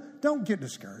important. Don't get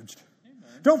discouraged.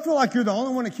 Don't feel like you're the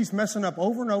only one that keeps messing up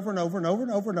over and over and over and over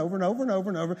and over and over and over and over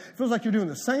and over. It feels like you're doing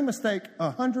the same mistake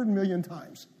 100 million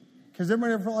times. Has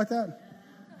everybody ever felt like that?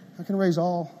 I can erase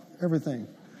everything.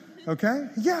 Okay?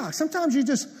 Yeah, sometimes you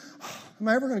just, am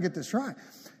I ever going to get this right?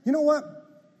 You know what?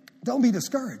 Don't be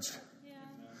discouraged. Yeah.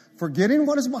 Forgetting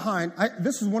what is behind.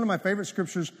 This is one of my favorite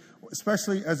scriptures,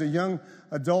 especially as a young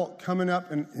adult coming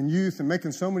up in youth and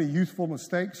making so many youthful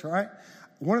mistakes, right?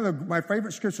 One of my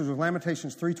favorite scriptures was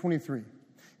Lamentations 3:23.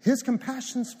 His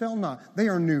compassions fail not. They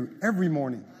are new every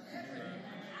morning.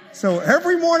 So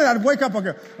every morning I'd wake up and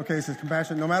go, okay, it says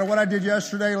compassion. No matter what I did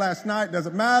yesterday, last night,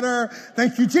 doesn't matter.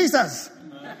 Thank you, Jesus.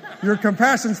 Your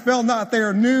compassions fail not. They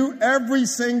are new every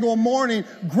single morning.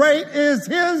 Great is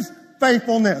his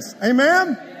faithfulness.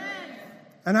 Amen?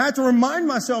 And I have to remind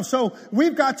myself. So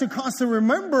we've got to constantly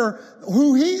remember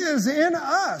who he is in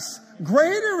us.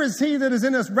 Greater is he that is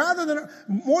in us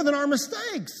more than our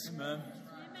mistakes. Amen.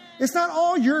 It's not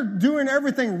all you're doing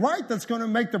everything right that's going to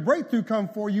make the breakthrough come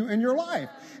for you in your life.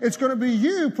 It's going to be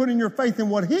you putting your faith in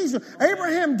what he's doing.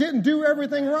 Abraham didn't do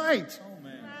everything right.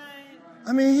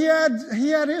 I mean, he had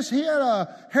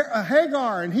a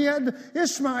Hagar and he had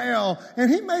Ishmael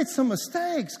and he made some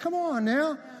mistakes. Come on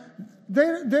now.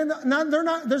 They're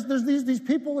not, there's these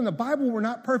people in the Bible who are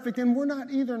not perfect and we're not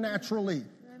either naturally.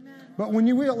 But when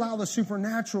we allow the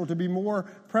supernatural to be more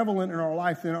prevalent in our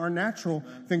life than our natural,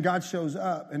 then God shows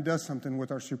up and does something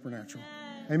with our supernatural.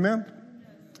 Amen?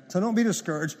 So don't be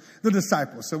discouraged. The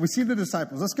disciples. So we see the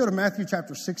disciples. Let's go to Matthew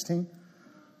chapter 16.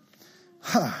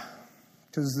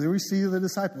 Because we see the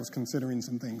disciples considering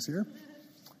some things here.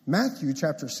 Matthew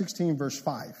chapter 16, verse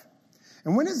 5.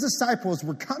 And when his disciples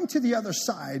were come to the other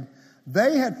side,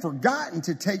 they had forgotten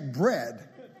to take bread.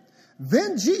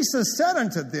 Then Jesus said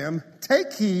unto them,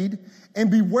 take heed and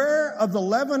beware of the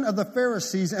leaven of the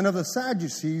Pharisees and of the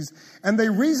Sadducees. And they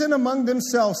reasoned among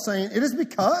themselves, saying, it is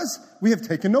because we have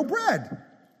taken no bread.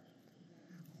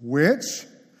 Which,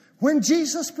 when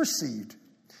Jesus perceived,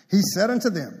 he said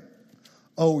unto them,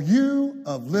 O you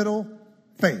of little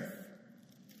faith.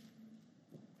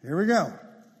 Here we go.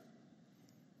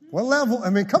 What level?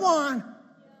 I mean, come on.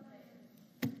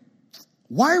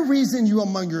 Why reason you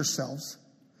among yourselves?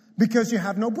 Because you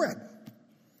have no bread.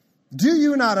 Do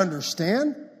you not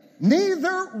understand?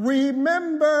 Neither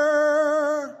remember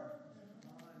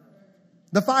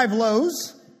the 5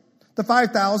 loaves, the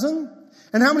 5,000,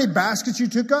 and how many baskets you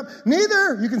took up?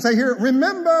 Neither, you can say here,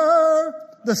 remember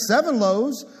the 7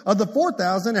 loaves of the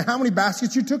 4,000 and how many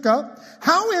baskets you took up.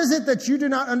 How is it that you do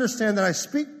not understand that I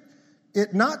speak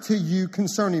it not to you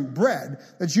concerning bread,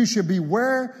 that you should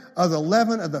beware of the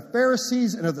leaven of the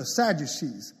Pharisees and of the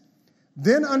Sadducees?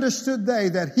 Then understood they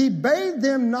that he bade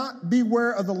them not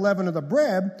beware of the leaven of the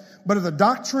bread, but of the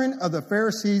doctrine of the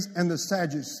Pharisees and the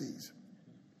Sadducees.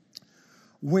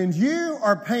 When you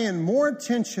are paying more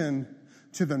attention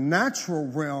to the natural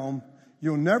realm,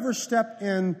 you'll never step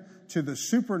into the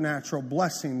supernatural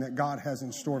blessing that God has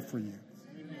in store for you.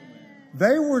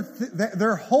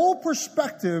 Their whole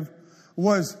perspective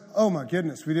was, oh my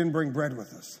goodness, we didn't bring bread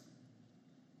with us.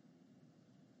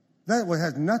 That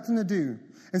has nothing to do.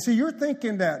 And so you're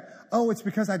thinking that, oh, it's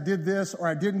because I did this or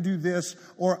I didn't do this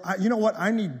or, you know what,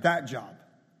 I need that job.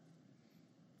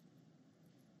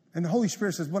 And the Holy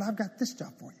Spirit says, well, I've got this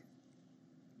job for you.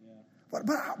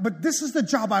 Yeah. But this is the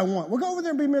job I want. We'll go over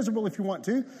there and be miserable if you want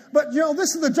to. But,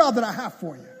 this is the job that I have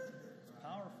for you.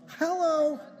 Powerful.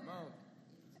 Hello.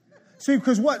 See,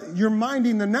 because what? You're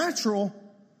minding the natural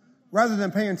rather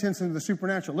than paying attention to the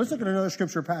supernatural. Let's look at another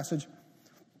scripture passage.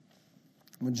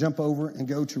 I'm going to jump over and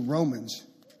go to Romans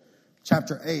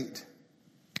chapter 8,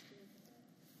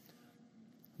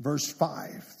 verse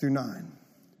 5 through 9.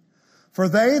 For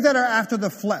they that are after the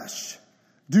flesh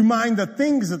do mind the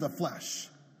things of the flesh,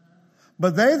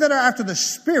 but they that are after the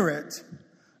Spirit,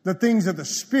 the things of the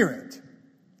Spirit.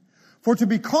 For to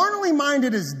be carnally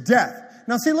minded is death.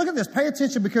 Now see, look at this. Pay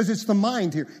attention because it's the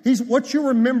mind here. What you're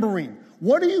remembering.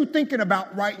 What are you thinking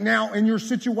about right now in your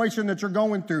situation that you're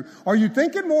going through? Are you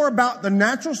thinking more about the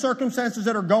natural circumstances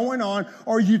that are going on?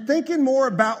 Or are you thinking more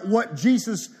about what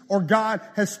Jesus or God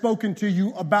has spoken to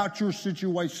you about your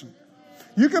situation?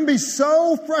 You can be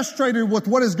so frustrated with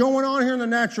what is going on here in the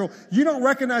natural, you don't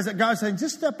recognize that God's saying,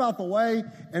 just step out the way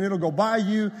and it'll go by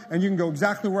you and you can go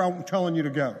exactly where I'm telling you to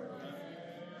go.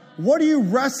 What are you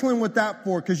wrestling with that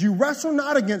for? Because you wrestle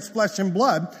not against flesh and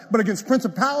blood, but against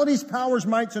principalities, powers,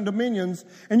 mights, and dominions,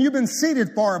 and you've been seated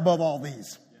far above all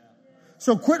these.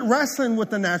 So quit wrestling with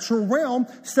the natural realm.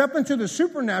 Step into the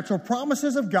supernatural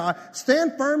promises of God.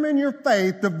 Stand firm in your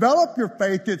faith. Develop your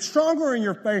faith. Get stronger in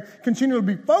your faith. Continue to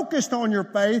be focused on your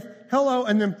faith.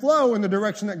 And then flow in the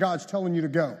direction that God's telling you to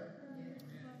go.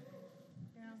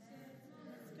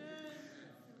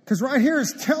 Because right here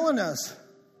is telling us,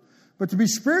 but to be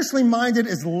spiritually minded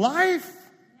is life.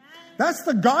 That's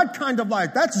the God kind of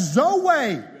life. That's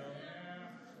Zoe.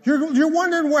 You're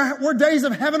wondering where days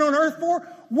of heaven on earth for?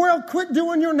 Well, quit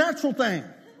doing your natural thing.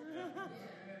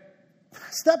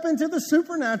 Step into the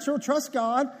supernatural. Trust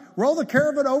God. Roll the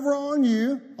care of it over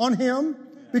on Him,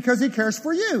 because He cares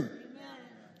for you.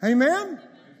 Amen?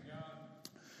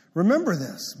 Remember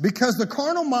this. Because the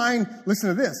carnal mind, listen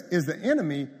to this, is the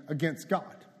enemy against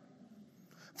God.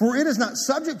 For it is not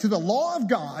subject to the law of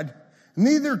God,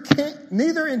 neither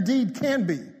indeed can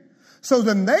be. So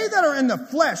then they that are in the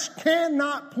flesh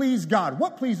cannot please God.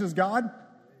 What pleases God?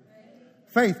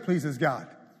 Faith pleases God.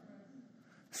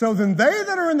 So then they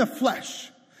that are in the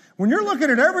flesh, when you're looking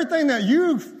at everything that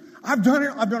I've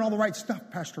done all the right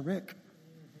stuff, Pastor Rick.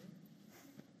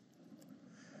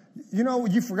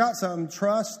 You forgot something.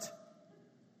 Trust.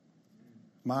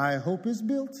 My hope is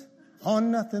built on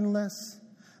nothing less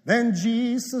than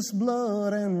Jesus'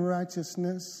 blood and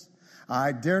righteousness.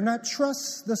 I dare not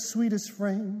trust the sweetest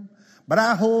frame, but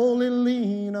I wholly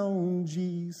lean on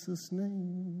Jesus'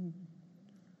 name.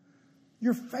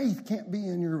 Your faith can't be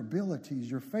in your abilities.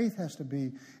 Your faith has to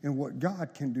be in what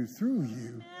God can do through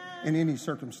you in any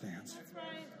circumstance. That's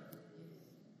right.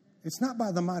 It's not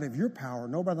by the might of your power,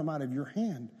 nor by the might of your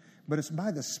hand, but it's by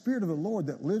the Spirit of the Lord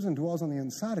that lives and dwells on the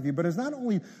inside of you. But it's not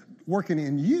only working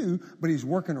in you, but He's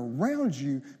working around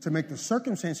you to make the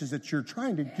circumstances that you're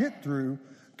trying to get through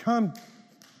come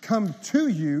to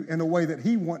you in a way that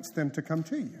He wants them to come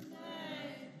to you.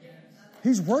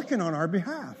 He's working on our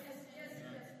behalf.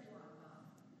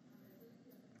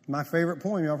 My favorite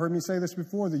poem, y'all have heard me say this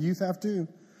before, the youth have too.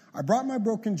 I brought my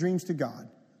broken dreams to God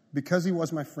because he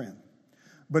was my friend.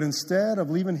 But instead of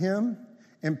leaving him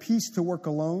in peace to work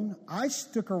alone, I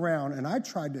stuck around and I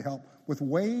tried to help with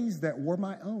ways that were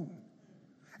my own.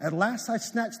 At last I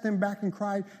snatched them back and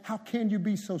cried, "How can you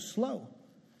be so slow?"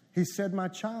 He said, "My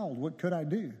child, what could I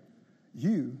do?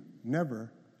 You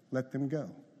never let them go."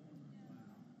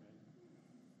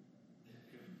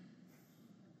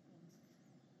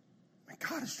 And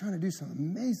God is trying to do some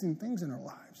amazing things in our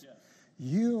lives.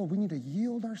 We need to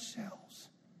yield ourselves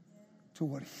to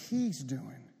what he's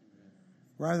doing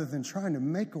rather than trying to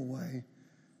make a way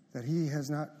that he has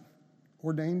not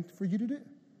ordained for you to do.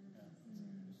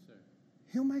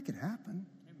 He'll make it happen.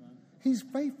 He's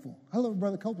faithful. I love what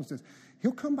Brother Copeland says.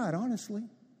 He'll come by it honestly.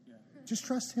 Just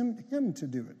trust him to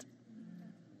do it.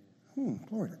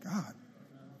 Glory to God.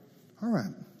 All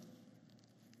right.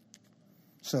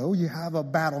 So you have a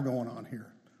battle going on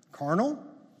here. Carnal,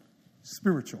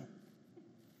 spiritual.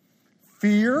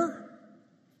 Fear.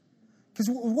 Because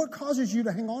what causes you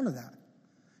to hang on to that?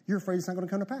 You're afraid it's not going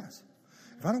to come to pass.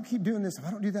 If I don't keep doing this, if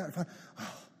I don't do that, it's not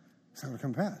going to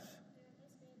come to pass.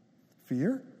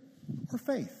 Fear or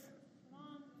faith?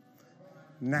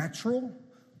 Natural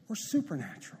or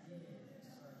supernatural?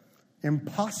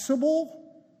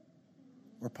 Impossible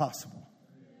or possible?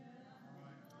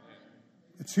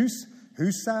 It's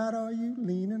whose side are you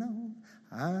leaning on?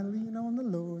 I lean on the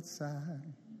Lord's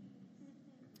side.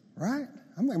 Right?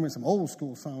 I'm making some old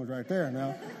school songs right there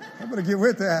now. I better get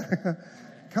with that.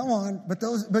 Come on. But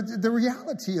the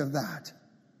reality of that,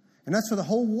 and that's for the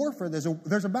whole warfare. There's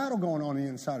a battle going on the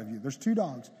inside of you. There's two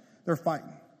dogs. They're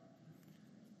fighting.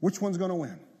 Which one's going to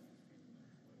win?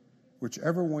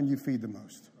 Whichever one you feed the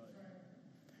most.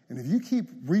 And if you keep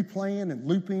replaying and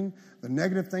looping the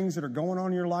negative things that are going on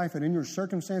in your life and in your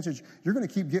circumstances, you're going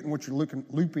to keep getting what you're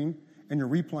looping, and you're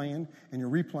replaying, and you're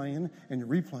replaying, and you're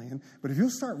replaying. But if you'll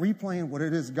start replaying what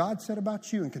it is God said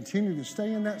about you and continue to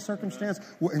stay in that circumstance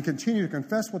and continue to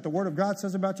confess what the Word of God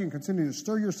says about you and continue to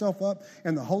stir yourself up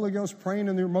in the Holy Ghost, praying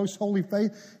in your most holy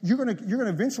faith, you're going to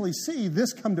eventually see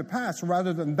this come to pass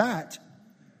rather than that's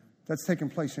taking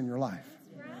place in your life.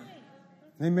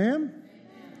 Amen?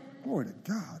 Glory to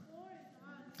God.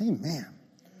 Amen.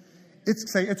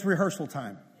 It's rehearsal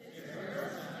time.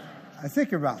 I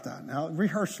think about that now.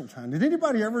 Rehearsal time. Did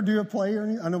anybody ever do a play or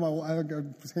anything? I know my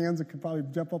hands that could probably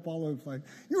jump up all over the place.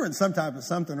 You were in some type of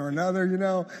something or another,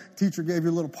 Teacher gave you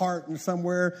a little part in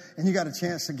somewhere, and you got a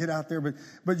chance to get out there.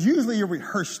 But usually you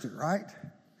rehearsed it, right?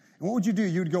 And what would you do?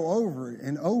 You'd go over it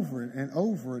and over it and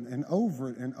over it and over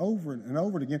it and over it and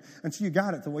over it again until you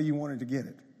got it the way you wanted to get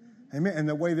it. Amen. And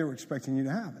the way they were expecting you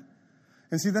to have it.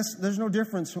 And see, there's no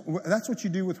difference. That's what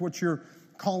you do with what you're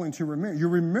calling to remember. You're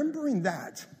remembering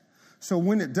that. So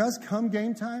when it does come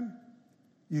game time,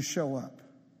 you show up.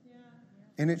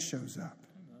 And it shows up.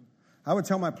 I would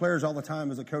tell my players all the time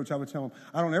as a coach, I would tell them,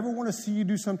 I don't ever want to see you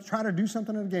try to do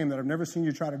something in a game that I've never seen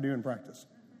you try to do in practice.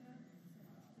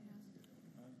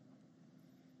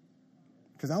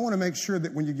 Because I want to make sure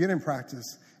that when you get in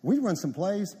practice, we run some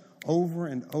plays over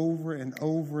and over and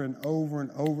over and over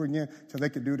and over again till they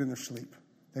could do it in their sleep.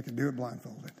 They could do it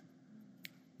blindfolded.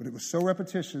 But it was so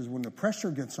repetitious, when the pressure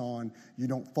gets on, you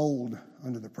don't fold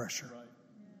under the pressure. Right.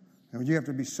 And you have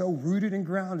to be so rooted and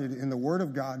grounded in the Word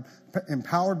of God,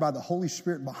 empowered by the Holy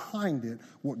Spirit behind it,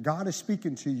 what God is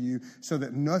speaking to you, so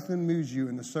that nothing moves you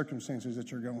in the circumstances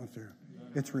that you're going through.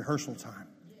 It's rehearsal time.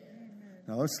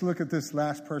 Now let's look at this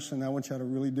last person. I want you to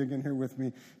really dig in here with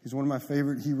me. He's one of my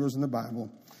favorite heroes in the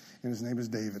Bible, and his name is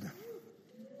David.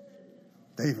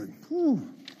 David. Whew.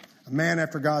 A man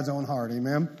after God's own heart.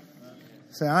 Amen.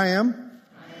 Say, I am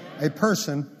a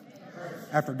person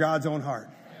after God's own heart.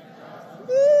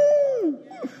 Woo!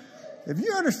 If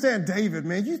you understand David,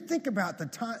 man, you think about the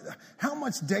time, how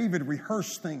much David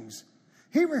rehearsed things.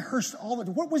 He rehearsed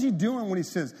what was he doing when he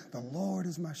says, the Lord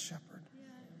is my shepherd.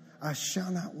 I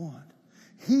shall not want.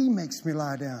 He makes me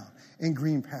lie down in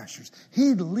green pastures.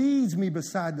 He leads me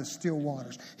beside the still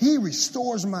waters. He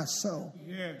restores my soul.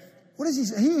 Yes. What does he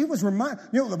say? He was reminded.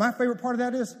 You know what my favorite part of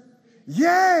that is?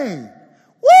 Yay!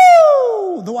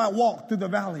 Woo! Though I walk through the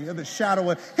valley of the shadow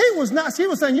of... He was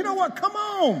saying, you know what? Come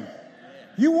on.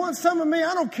 You want some of me?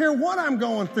 I don't care what I'm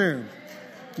going through.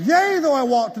 Yea, though I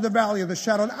walk through the valley of the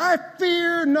shadow, I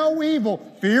fear no evil.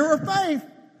 Fear or faith?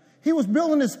 He was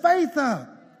building his faith up.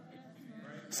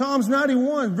 Psalms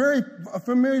 91, very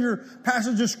familiar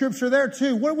passage of scripture there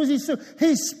too. What was he saying?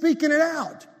 He's speaking it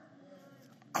out.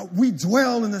 We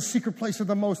dwell in the secret place of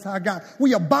the Most High God.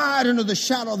 We abide under the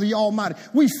shadow of the Almighty.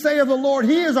 We say of the Lord,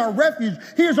 He is our refuge.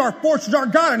 He is our fortress, our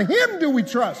God. In Him do we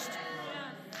trust.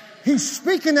 He's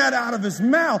speaking that out of his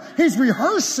mouth. He's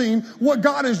rehearsing what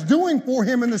God is doing for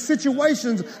him in the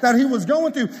situations that he was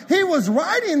going through. He was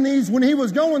writing these when he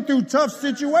was going through tough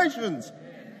situations.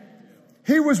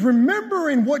 He was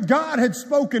remembering what God had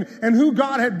spoken and who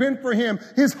God had been for him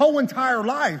his whole entire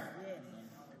life.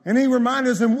 And he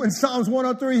reminded us in Psalms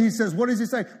 103, he says, what does he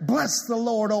say? Bless the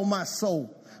Lord, oh my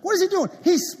soul. What is he doing?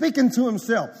 He's speaking to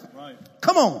himself. Right.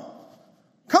 Come on.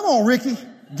 Come on, Ricky.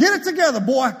 Get it together,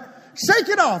 boy. Shake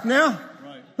it off now.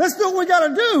 Right. Let's do what we got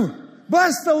to do.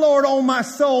 Bless the Lord, oh my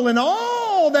soul, and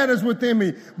all that is within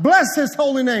me. Bless his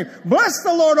holy name. Bless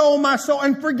the Lord, oh my soul,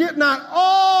 and forget not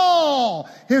all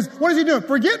his, what is he doing?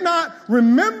 Forget not,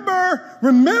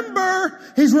 remember.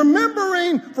 He's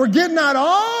remembering, forget not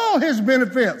all his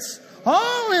benefits.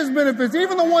 All his benefits,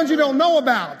 even the ones you don't know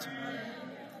about.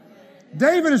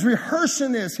 David is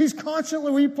rehearsing this. He's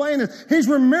constantly replaying this. He's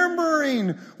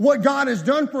remembering what God has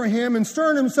done for him and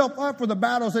stirring himself up for the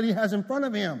battles that he has in front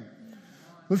of him.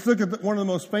 Let's look at one of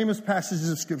the most famous passages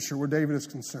of Scripture where David is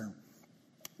concerned.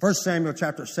 1 Samuel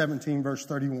chapter 17, verse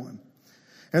 31.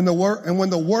 And when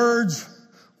the words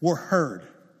were heard.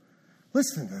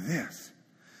 Listen to this.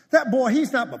 That boy,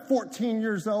 he's not but 14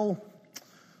 years old.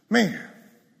 Man,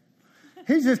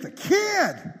 he's just a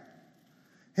kid.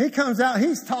 He comes out,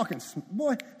 he's talking,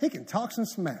 boy, he can talk some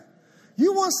smack.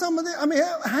 You want some of this? I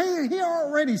mean, he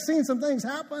already seen some things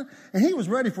happen, and he was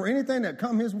ready for anything that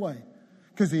come his way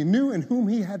because he knew in whom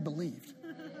he had believed.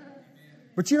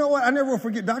 But you know what? I never will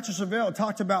forget, Dr. Savelle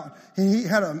talked about, he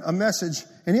had a message,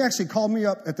 and he actually called me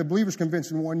up at the Believers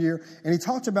Convention one year, and he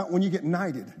talked about when you get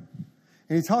knighted.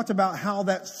 And he talked about how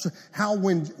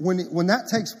when that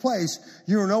takes place,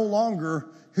 you're no longer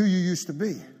who you used to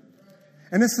be.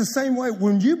 And it's the same way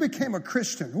when you became a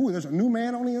Christian. Ooh, there's a new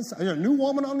man on the inside. There's a new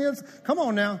woman on the inside. Come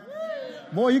on now.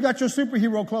 Boy, you got your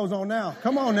superhero clothes on now.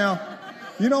 Come on now.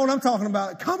 You know what I'm talking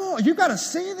about. Come on. You got to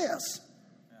see this.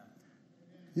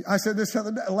 I said this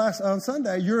other day, on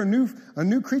Sunday. You're a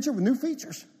new creature with new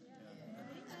features.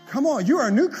 Come on. You are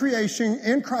a new creation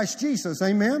in Christ Jesus.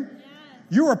 Amen.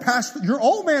 Your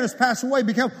old man has passed away.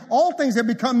 All things have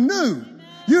become new.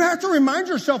 You have to remind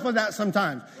yourself of that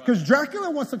sometimes because Dracula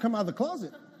wants to come out of the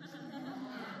closet.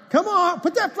 Come on,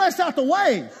 put that flesh out the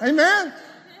way. Amen.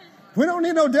 We don't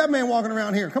need no dead man walking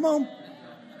around here. Come on.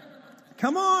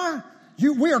 Come on.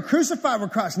 We are crucified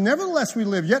with Christ. Nevertheless we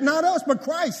live, yet not us, but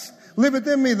Christ liveth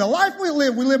in me. The life we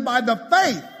live by the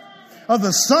faith of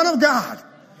the Son of God,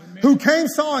 who came,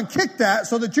 saw, and kicked that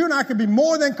so that you and I could be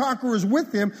more than conquerors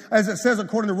with him, as it says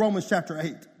according to Romans chapter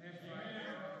 8.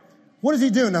 What is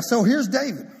he doing? Now, so here's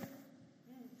David.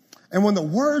 And when the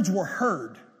words were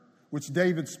heard, which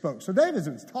David spoke. So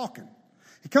David's talking.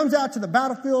 He comes out to the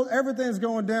battlefield. Everything's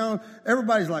going down.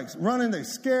 Everybody's like running. They're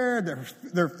scared.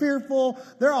 They're fearful.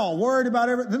 They're all worried about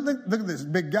everything. Look at this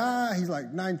big guy. He's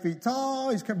like 9 feet tall.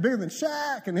 He's bigger than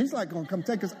Shaq. And he's like going to come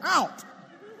take us out.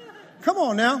 Come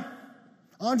on now.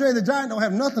 Andre the Giant don't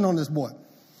have nothing on this boy.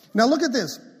 Now look at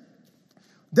this.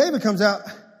 David comes out.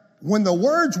 When the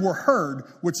words were heard,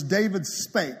 which David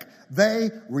spake,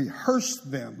 they rehearsed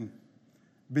them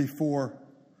before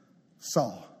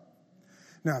Saul.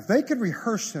 Now, if they could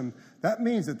rehearse him, that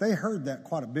means that they heard that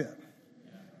quite a bit.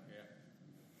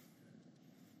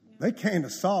 They came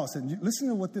to Saul and said, listen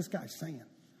to what this guy's saying.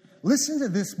 Listen to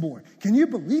this boy. Can you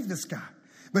believe this guy?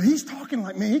 But he's talking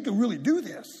like, man, he can really do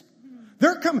this.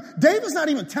 David's not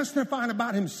even testifying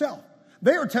about himself.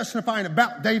 They are testifying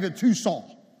about David to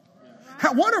Saul.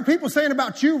 What are people saying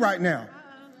about you right now?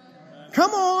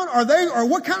 Come on, or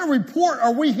what kind of report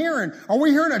are we hearing? Are we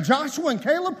hearing of Joshua and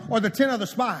Caleb or the 10 other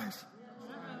spies?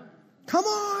 Come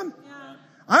on.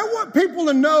 I want people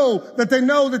to know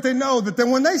that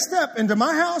when they step into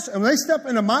my house and when they step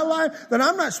into my life, that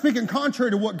I'm not speaking contrary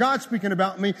to what God's speaking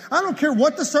about me. I don't care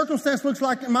what the circumstance looks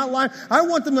like in my life. I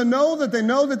want them to know that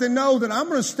I'm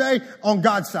going to stay on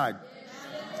God's side.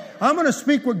 I'm going to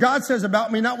speak what God says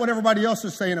about me, not what everybody else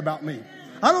is saying about me.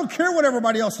 I don't care what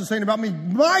everybody else is saying about me.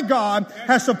 My God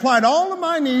has supplied all of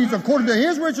my needs according to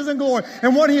his riches and glory.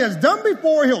 And what he has done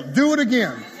before, he'll do it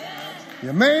again.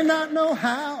 You may not know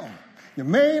how. You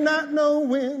may not know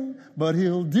when, but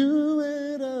he'll do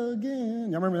it again.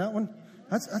 Y'all remember that one?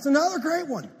 That's another great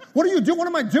one. What do you do? What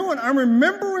am I doing? I'm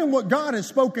remembering what God has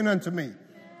spoken unto me.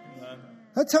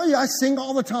 I tell you, I sing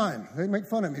all the time. They make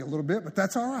fun of me a little bit, but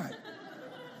that's all right.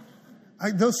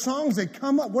 Those songs, they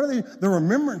come up. What are they? They're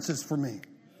remembrances for me.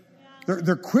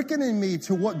 They're quickening me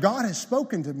to what God has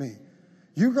spoken to me.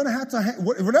 You're going to have to,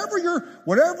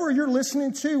 whatever you're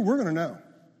listening to, we're going to know.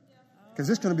 Because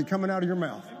it's going to be coming out of your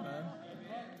mouth.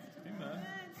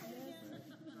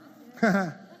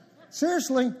 Amen.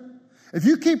 Seriously. If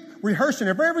you keep rehearsing,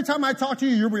 if every time I talk to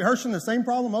you, you're rehearsing the same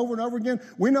problem over and over again,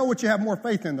 we know what you have more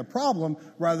faith in, the problem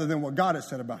rather than what God has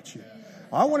said about you.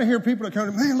 I want to hear people that come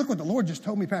to me, man, look what the Lord just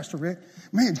told me, Pastor Rick.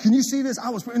 Man, can you see this? I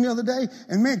was praying the other day,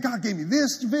 and man, God gave me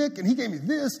this, Vic, and he gave me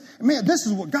this. And man, this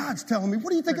is what God's telling me.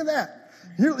 What do you think of that?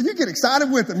 You get excited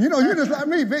with them. You know, you're just like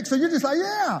me, Vic, so you're just like,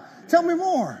 yeah, tell me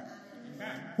more.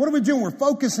 What are we doing? We're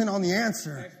focusing on the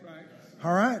answer.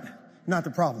 All right? Not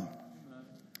the problem.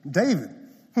 David,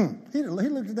 he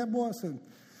looked at that boy and said,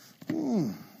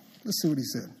 let's see what he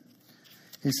said.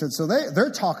 He said, so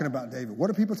they're talking about David. What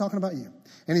are people talking about you?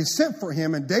 And he sent for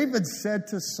him, and David said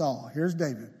to Saul, here's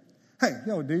David. Hey,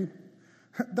 yo, dude,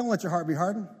 don't let your heart be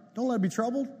hardened. Don't let it be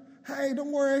troubled. Hey,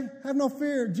 don't worry. Have no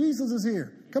fear. Jesus is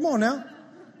here. Come on now.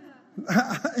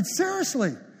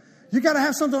 Seriously. You got to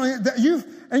have something that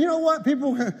and you know what,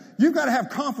 people, you've got to have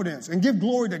confidence and give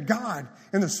glory to God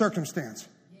in the circumstance.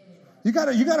 You got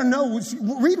to know,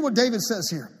 read what David says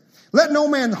here. Let no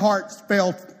man's heart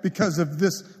fail because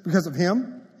of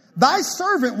him. Thy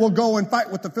servant will go and fight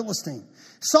with the Philistine.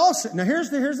 Saul said, now here's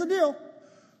the deal.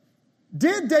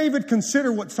 Did David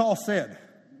consider what Saul said?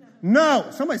 No.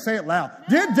 Somebody say it loud.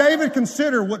 Did David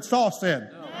consider what Saul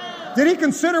said? No. Did he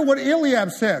consider what Eliab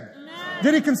said? No.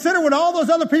 Did he consider what all those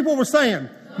other people were saying?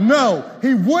 No.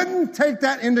 He wouldn't take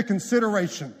that into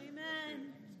consideration.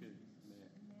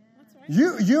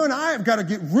 You and I have got to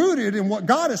get rooted in what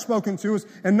God has spoken to us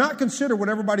and not consider what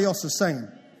everybody else is saying.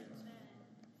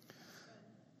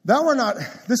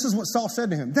 This is what Saul said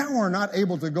to him. Thou art not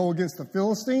able to go against the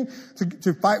Philistine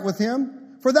to fight with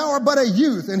him, for thou art but a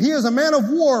youth, and he is a man of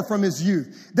war from his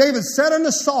youth. David said unto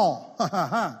Saul,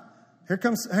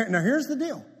 here's the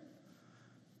deal.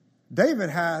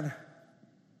 David had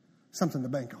something to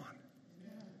bank on.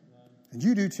 And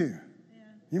you do too.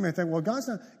 You may think, well,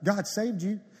 God saved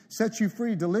you, set you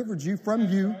free, delivered you from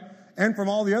you, and from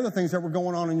all the other things that were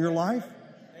going on in your life.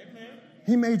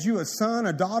 He made you a son,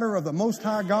 a daughter of the Most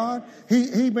High God.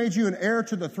 He made you an heir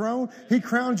to the throne. He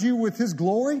crowned you with His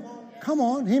glory. Come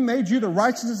on. He made you the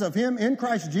righteousness of Him in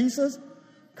Christ Jesus.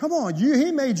 Come on.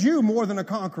 He made you more than a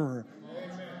conqueror.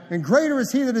 And greater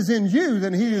is He that is in you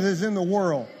than he that is in the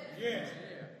world.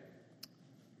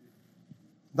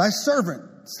 Thy servant,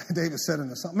 David said in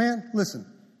the psalm, man, listen.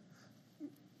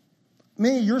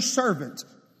 Me, your servant,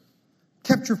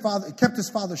 kept his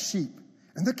father's sheep.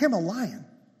 And there came a lion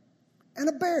and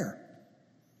a bear.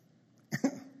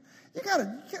 You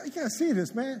gotta see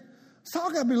this, man.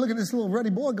 Saul got to be looking at this little ruddy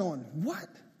boy going, what?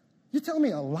 You telling me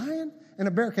a lion and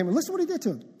a bear came in? Listen to what he did to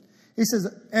him. He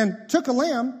says, and took a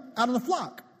lamb out of the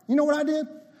flock. You know what I did?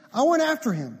 I went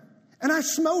after him and I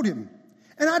smote him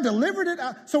and I delivered it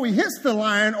out. So he hits the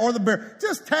lion or the bear,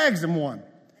 just tags him one.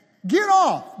 Get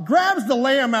off, grabs the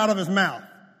lamb out of his mouth.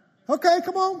 Okay,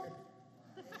 come on.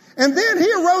 And then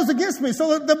he arose against me.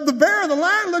 So the bear, the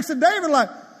lion looks at David like,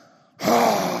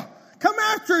 come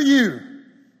after you.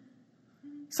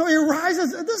 So he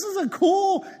rises. This is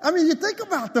you think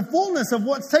about the fullness of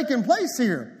what's taking place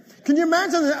here. Can you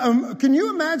imagine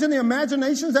the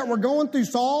imaginations that were going through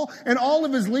Saul and all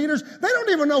of his leaders? They don't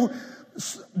even know.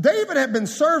 David had been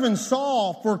serving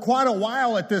Saul for quite a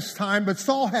while at this time, but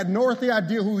Saul had no earthly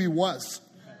idea who he was.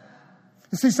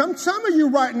 You see, some of you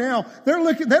right now, they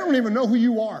don't even know who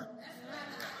you are.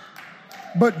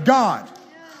 But God.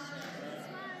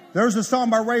 There's a song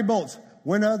by Ray Boltz.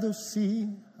 When others see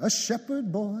a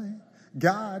shepherd boy,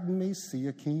 God may see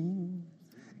a king.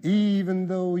 Even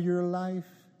though your life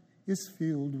is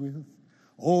filled with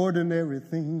ordinary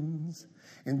things.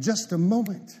 In just a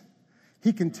moment,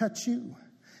 He can touch you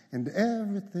and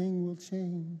everything will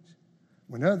change.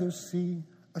 When others see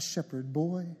a shepherd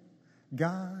boy,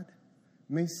 God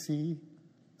may see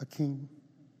a king.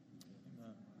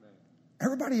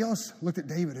 Everybody else looked at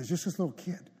David as just this little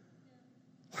kid.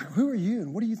 Like, who are you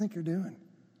and what do you think you're doing?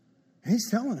 And he's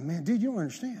telling him, man, dude, you don't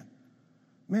understand.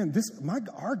 Man,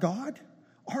 our God,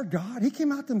 He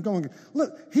came out to them going,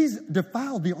 look, He's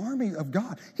defiled the army of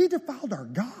God. He defiled our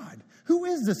God. Who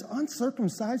is this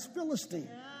uncircumcised Philistine?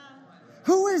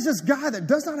 Who is this guy that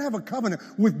does not have a covenant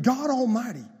with God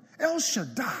Almighty? El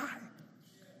Shaddai.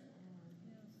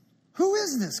 Who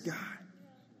is this guy?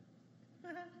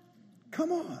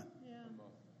 Come on.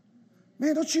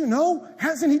 Man, don't you know?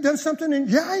 Hasn't He done something?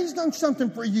 Yeah, He's done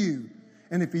something for you.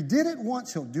 And if He did it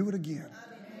once, He'll do it again.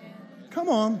 Come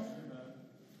on.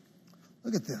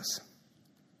 Look at this.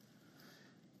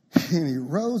 And he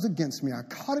rose against me. I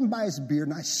caught him by his beard,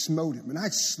 and I smote him, and I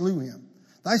slew him.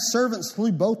 Thy servant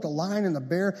slew both the lion and the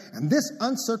bear, and this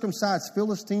uncircumcised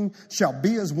Philistine shall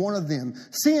be as one of them,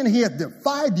 seeing he hath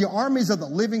defied the armies of the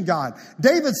living God.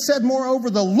 David said,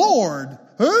 moreover, the Lord,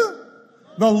 who?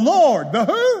 The Lord, the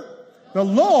who? The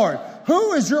Lord.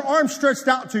 Who is your arm stretched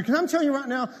out to? Because I'm telling you right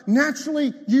now,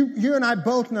 naturally, you and I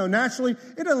both know, naturally,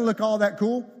 it doesn't look all that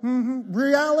cool.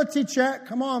 Reality check.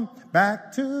 Come on.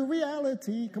 Back to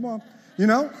reality. Come on. You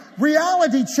know,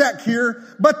 reality check here.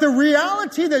 But the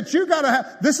reality that you got to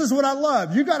have, this is what I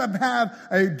love. You got to have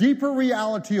a deeper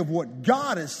reality of what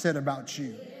God has said about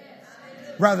you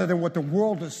rather than what the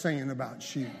world is saying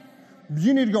about you.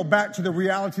 You need to go back to the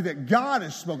reality that God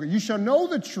has spoken. You shall know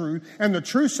the truth, and the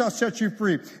truth shall set you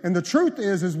free. And the truth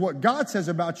is what God says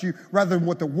about you rather than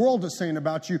what the world is saying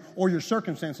about you or your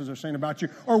circumstances are saying about you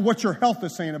or what your health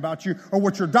is saying about you or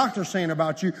what your doctor's saying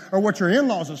about you or what your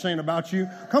in-laws are saying about you.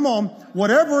 Come on.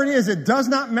 Whatever it is, it does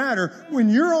not matter. When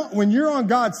you're on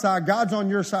God's side, God's on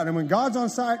your side. And when God's on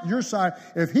your side,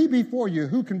 if he be for you,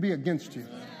 who can be against you?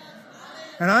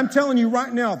 And I'm telling you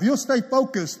right now, if you'll stay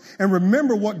focused and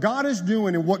remember what God is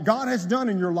doing and what God has done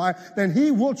in your life, then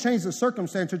he will change the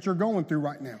circumstance that you're going through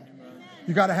right now.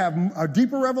 You got to have a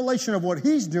deeper revelation of what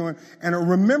he's doing and a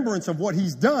remembrance of what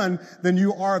he's done than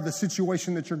you are of the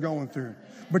situation that you're going through.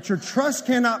 But your trust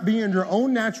cannot be in your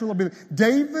own natural ability.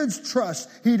 David's trust,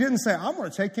 he didn't say, I'm going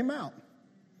to take him out.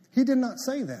 He did not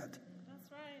say that.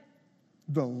 That's right.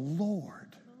 The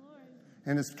Lord.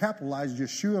 And it's capitalized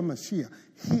Yeshua Mashiach.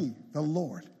 He, the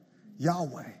Lord,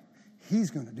 Yahweh, he's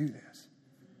going to do this.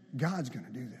 God's going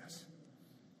to do this.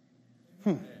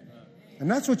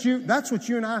 And that's what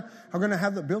you and I are going to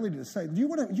have the ability to say. You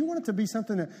want it to be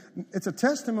something that it's a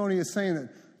testimony of saying that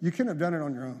you couldn't have done it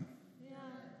on your own. Yeah.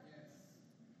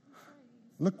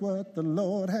 Look what the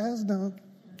Lord has done.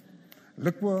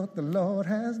 Look what the Lord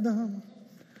has done.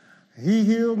 He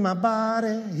healed my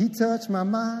body. He touched my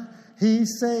mind. He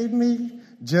saved me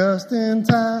just in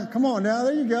time. Come on now,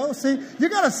 there you go. See, you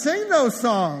got to sing those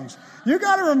songs. You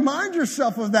got to remind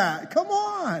yourself of that. Come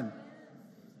on.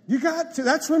 You got to.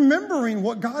 That's remembering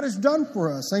what God has done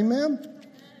for us. Amen.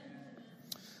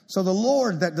 So the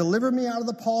Lord that delivered me out of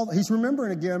the paw, he's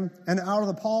remembering again, and out of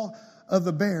the paw of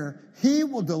the bear, he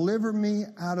will deliver me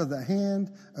out of the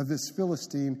hand of this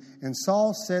Philistine. And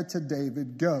Saul said to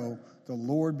David, go, the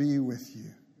Lord be with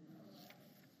you.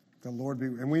 The Lord be,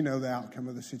 and we know the outcome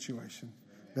of the situation.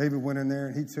 David went in there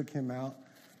and he took him out.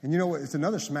 And you know what? It's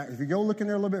another smack. If you go look in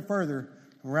there a little bit further,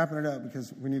 I'm wrapping it up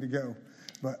because we need to go.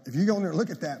 But if you go in there and look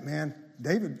at that, man,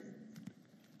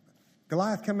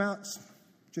 Goliath come out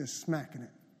just smacking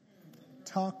it,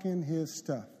 talking his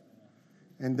stuff.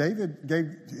 And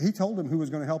David he told him who was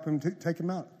going to help him take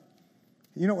him out.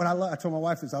 You know what I told my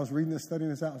wife this. I was reading this, studying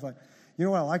this out. I was like, you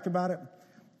know what I liked about it?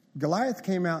 Goliath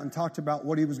came out and talked about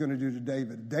what he was going to do to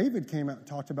David. David came out and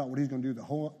talked about what he's going to do to the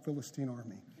whole Philistine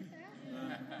army.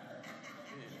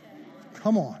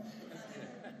 Come on.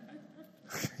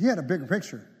 He had a bigger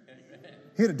picture.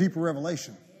 He had a deeper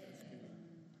revelation.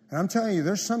 And I'm telling you,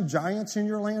 there's some giants in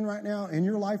your land right now, in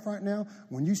your life right now.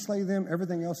 When you slay them,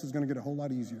 everything else is going to get a whole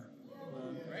lot easier.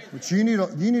 But you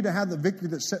need to have the victory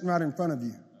that's sitting right in front of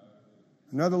you.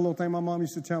 Another little thing my mom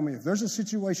used to tell me, if there's a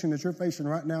situation that you're facing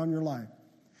right now in your life,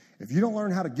 if you don't learn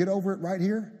how to get over it right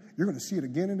here, you're going to see it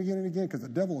again and again and again because the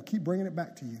devil will keep bringing it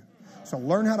back to you. So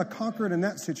learn how to conquer it in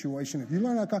that situation. If you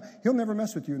learn how to conquer, he'll never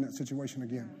mess with you in that situation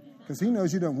again because he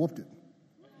knows you done whooped it.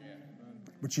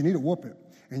 But you need to whoop it.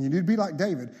 And you need to be like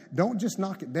David. Don't just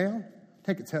knock it down.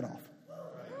 Take its head off.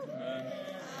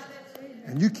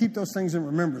 And you keep those things in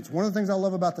remembrance. One of the things I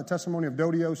love about the testimony of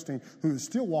Dodie Osteen, who is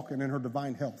still walking in her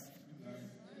divine health,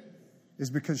 is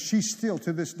because she still,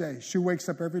 to this day, she wakes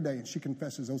up every day and she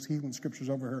confesses those healing scriptures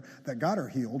over her that got her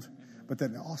healed, but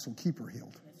that also keep her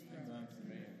healed.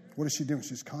 What is she doing?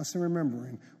 She's constantly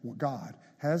remembering what God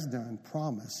has done,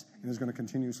 promised, and is going to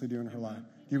continuously do in her life.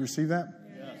 Do you receive that?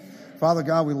 Yes. Father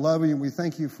God, we love you and we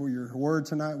thank you for your word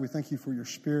tonight. We thank you for your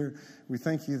spirit. We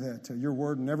thank you that your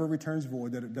word never returns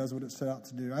void, that it does what it set out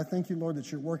to do. I thank you, Lord,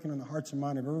 that you're working in the hearts and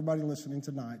mind of everybody listening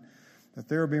tonight, that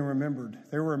they're being remembered.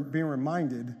 They were being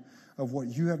reminded of what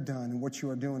you have done and what you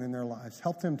are doing in their lives.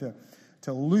 Help them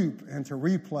to loop and to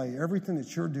replay everything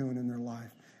that you're doing in their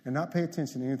life and not pay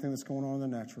attention to anything that's going on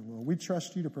in the natural world. We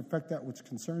trust you to perfect that which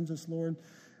concerns us, Lord.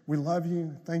 We love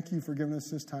you. Thank you for giving us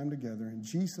this time together. In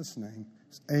Jesus' name,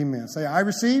 amen. Say, I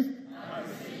receive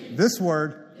this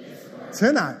word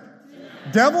tonight.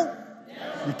 Devil,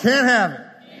 you can't have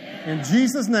it. In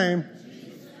Jesus' name,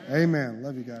 amen.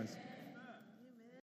 Love you guys.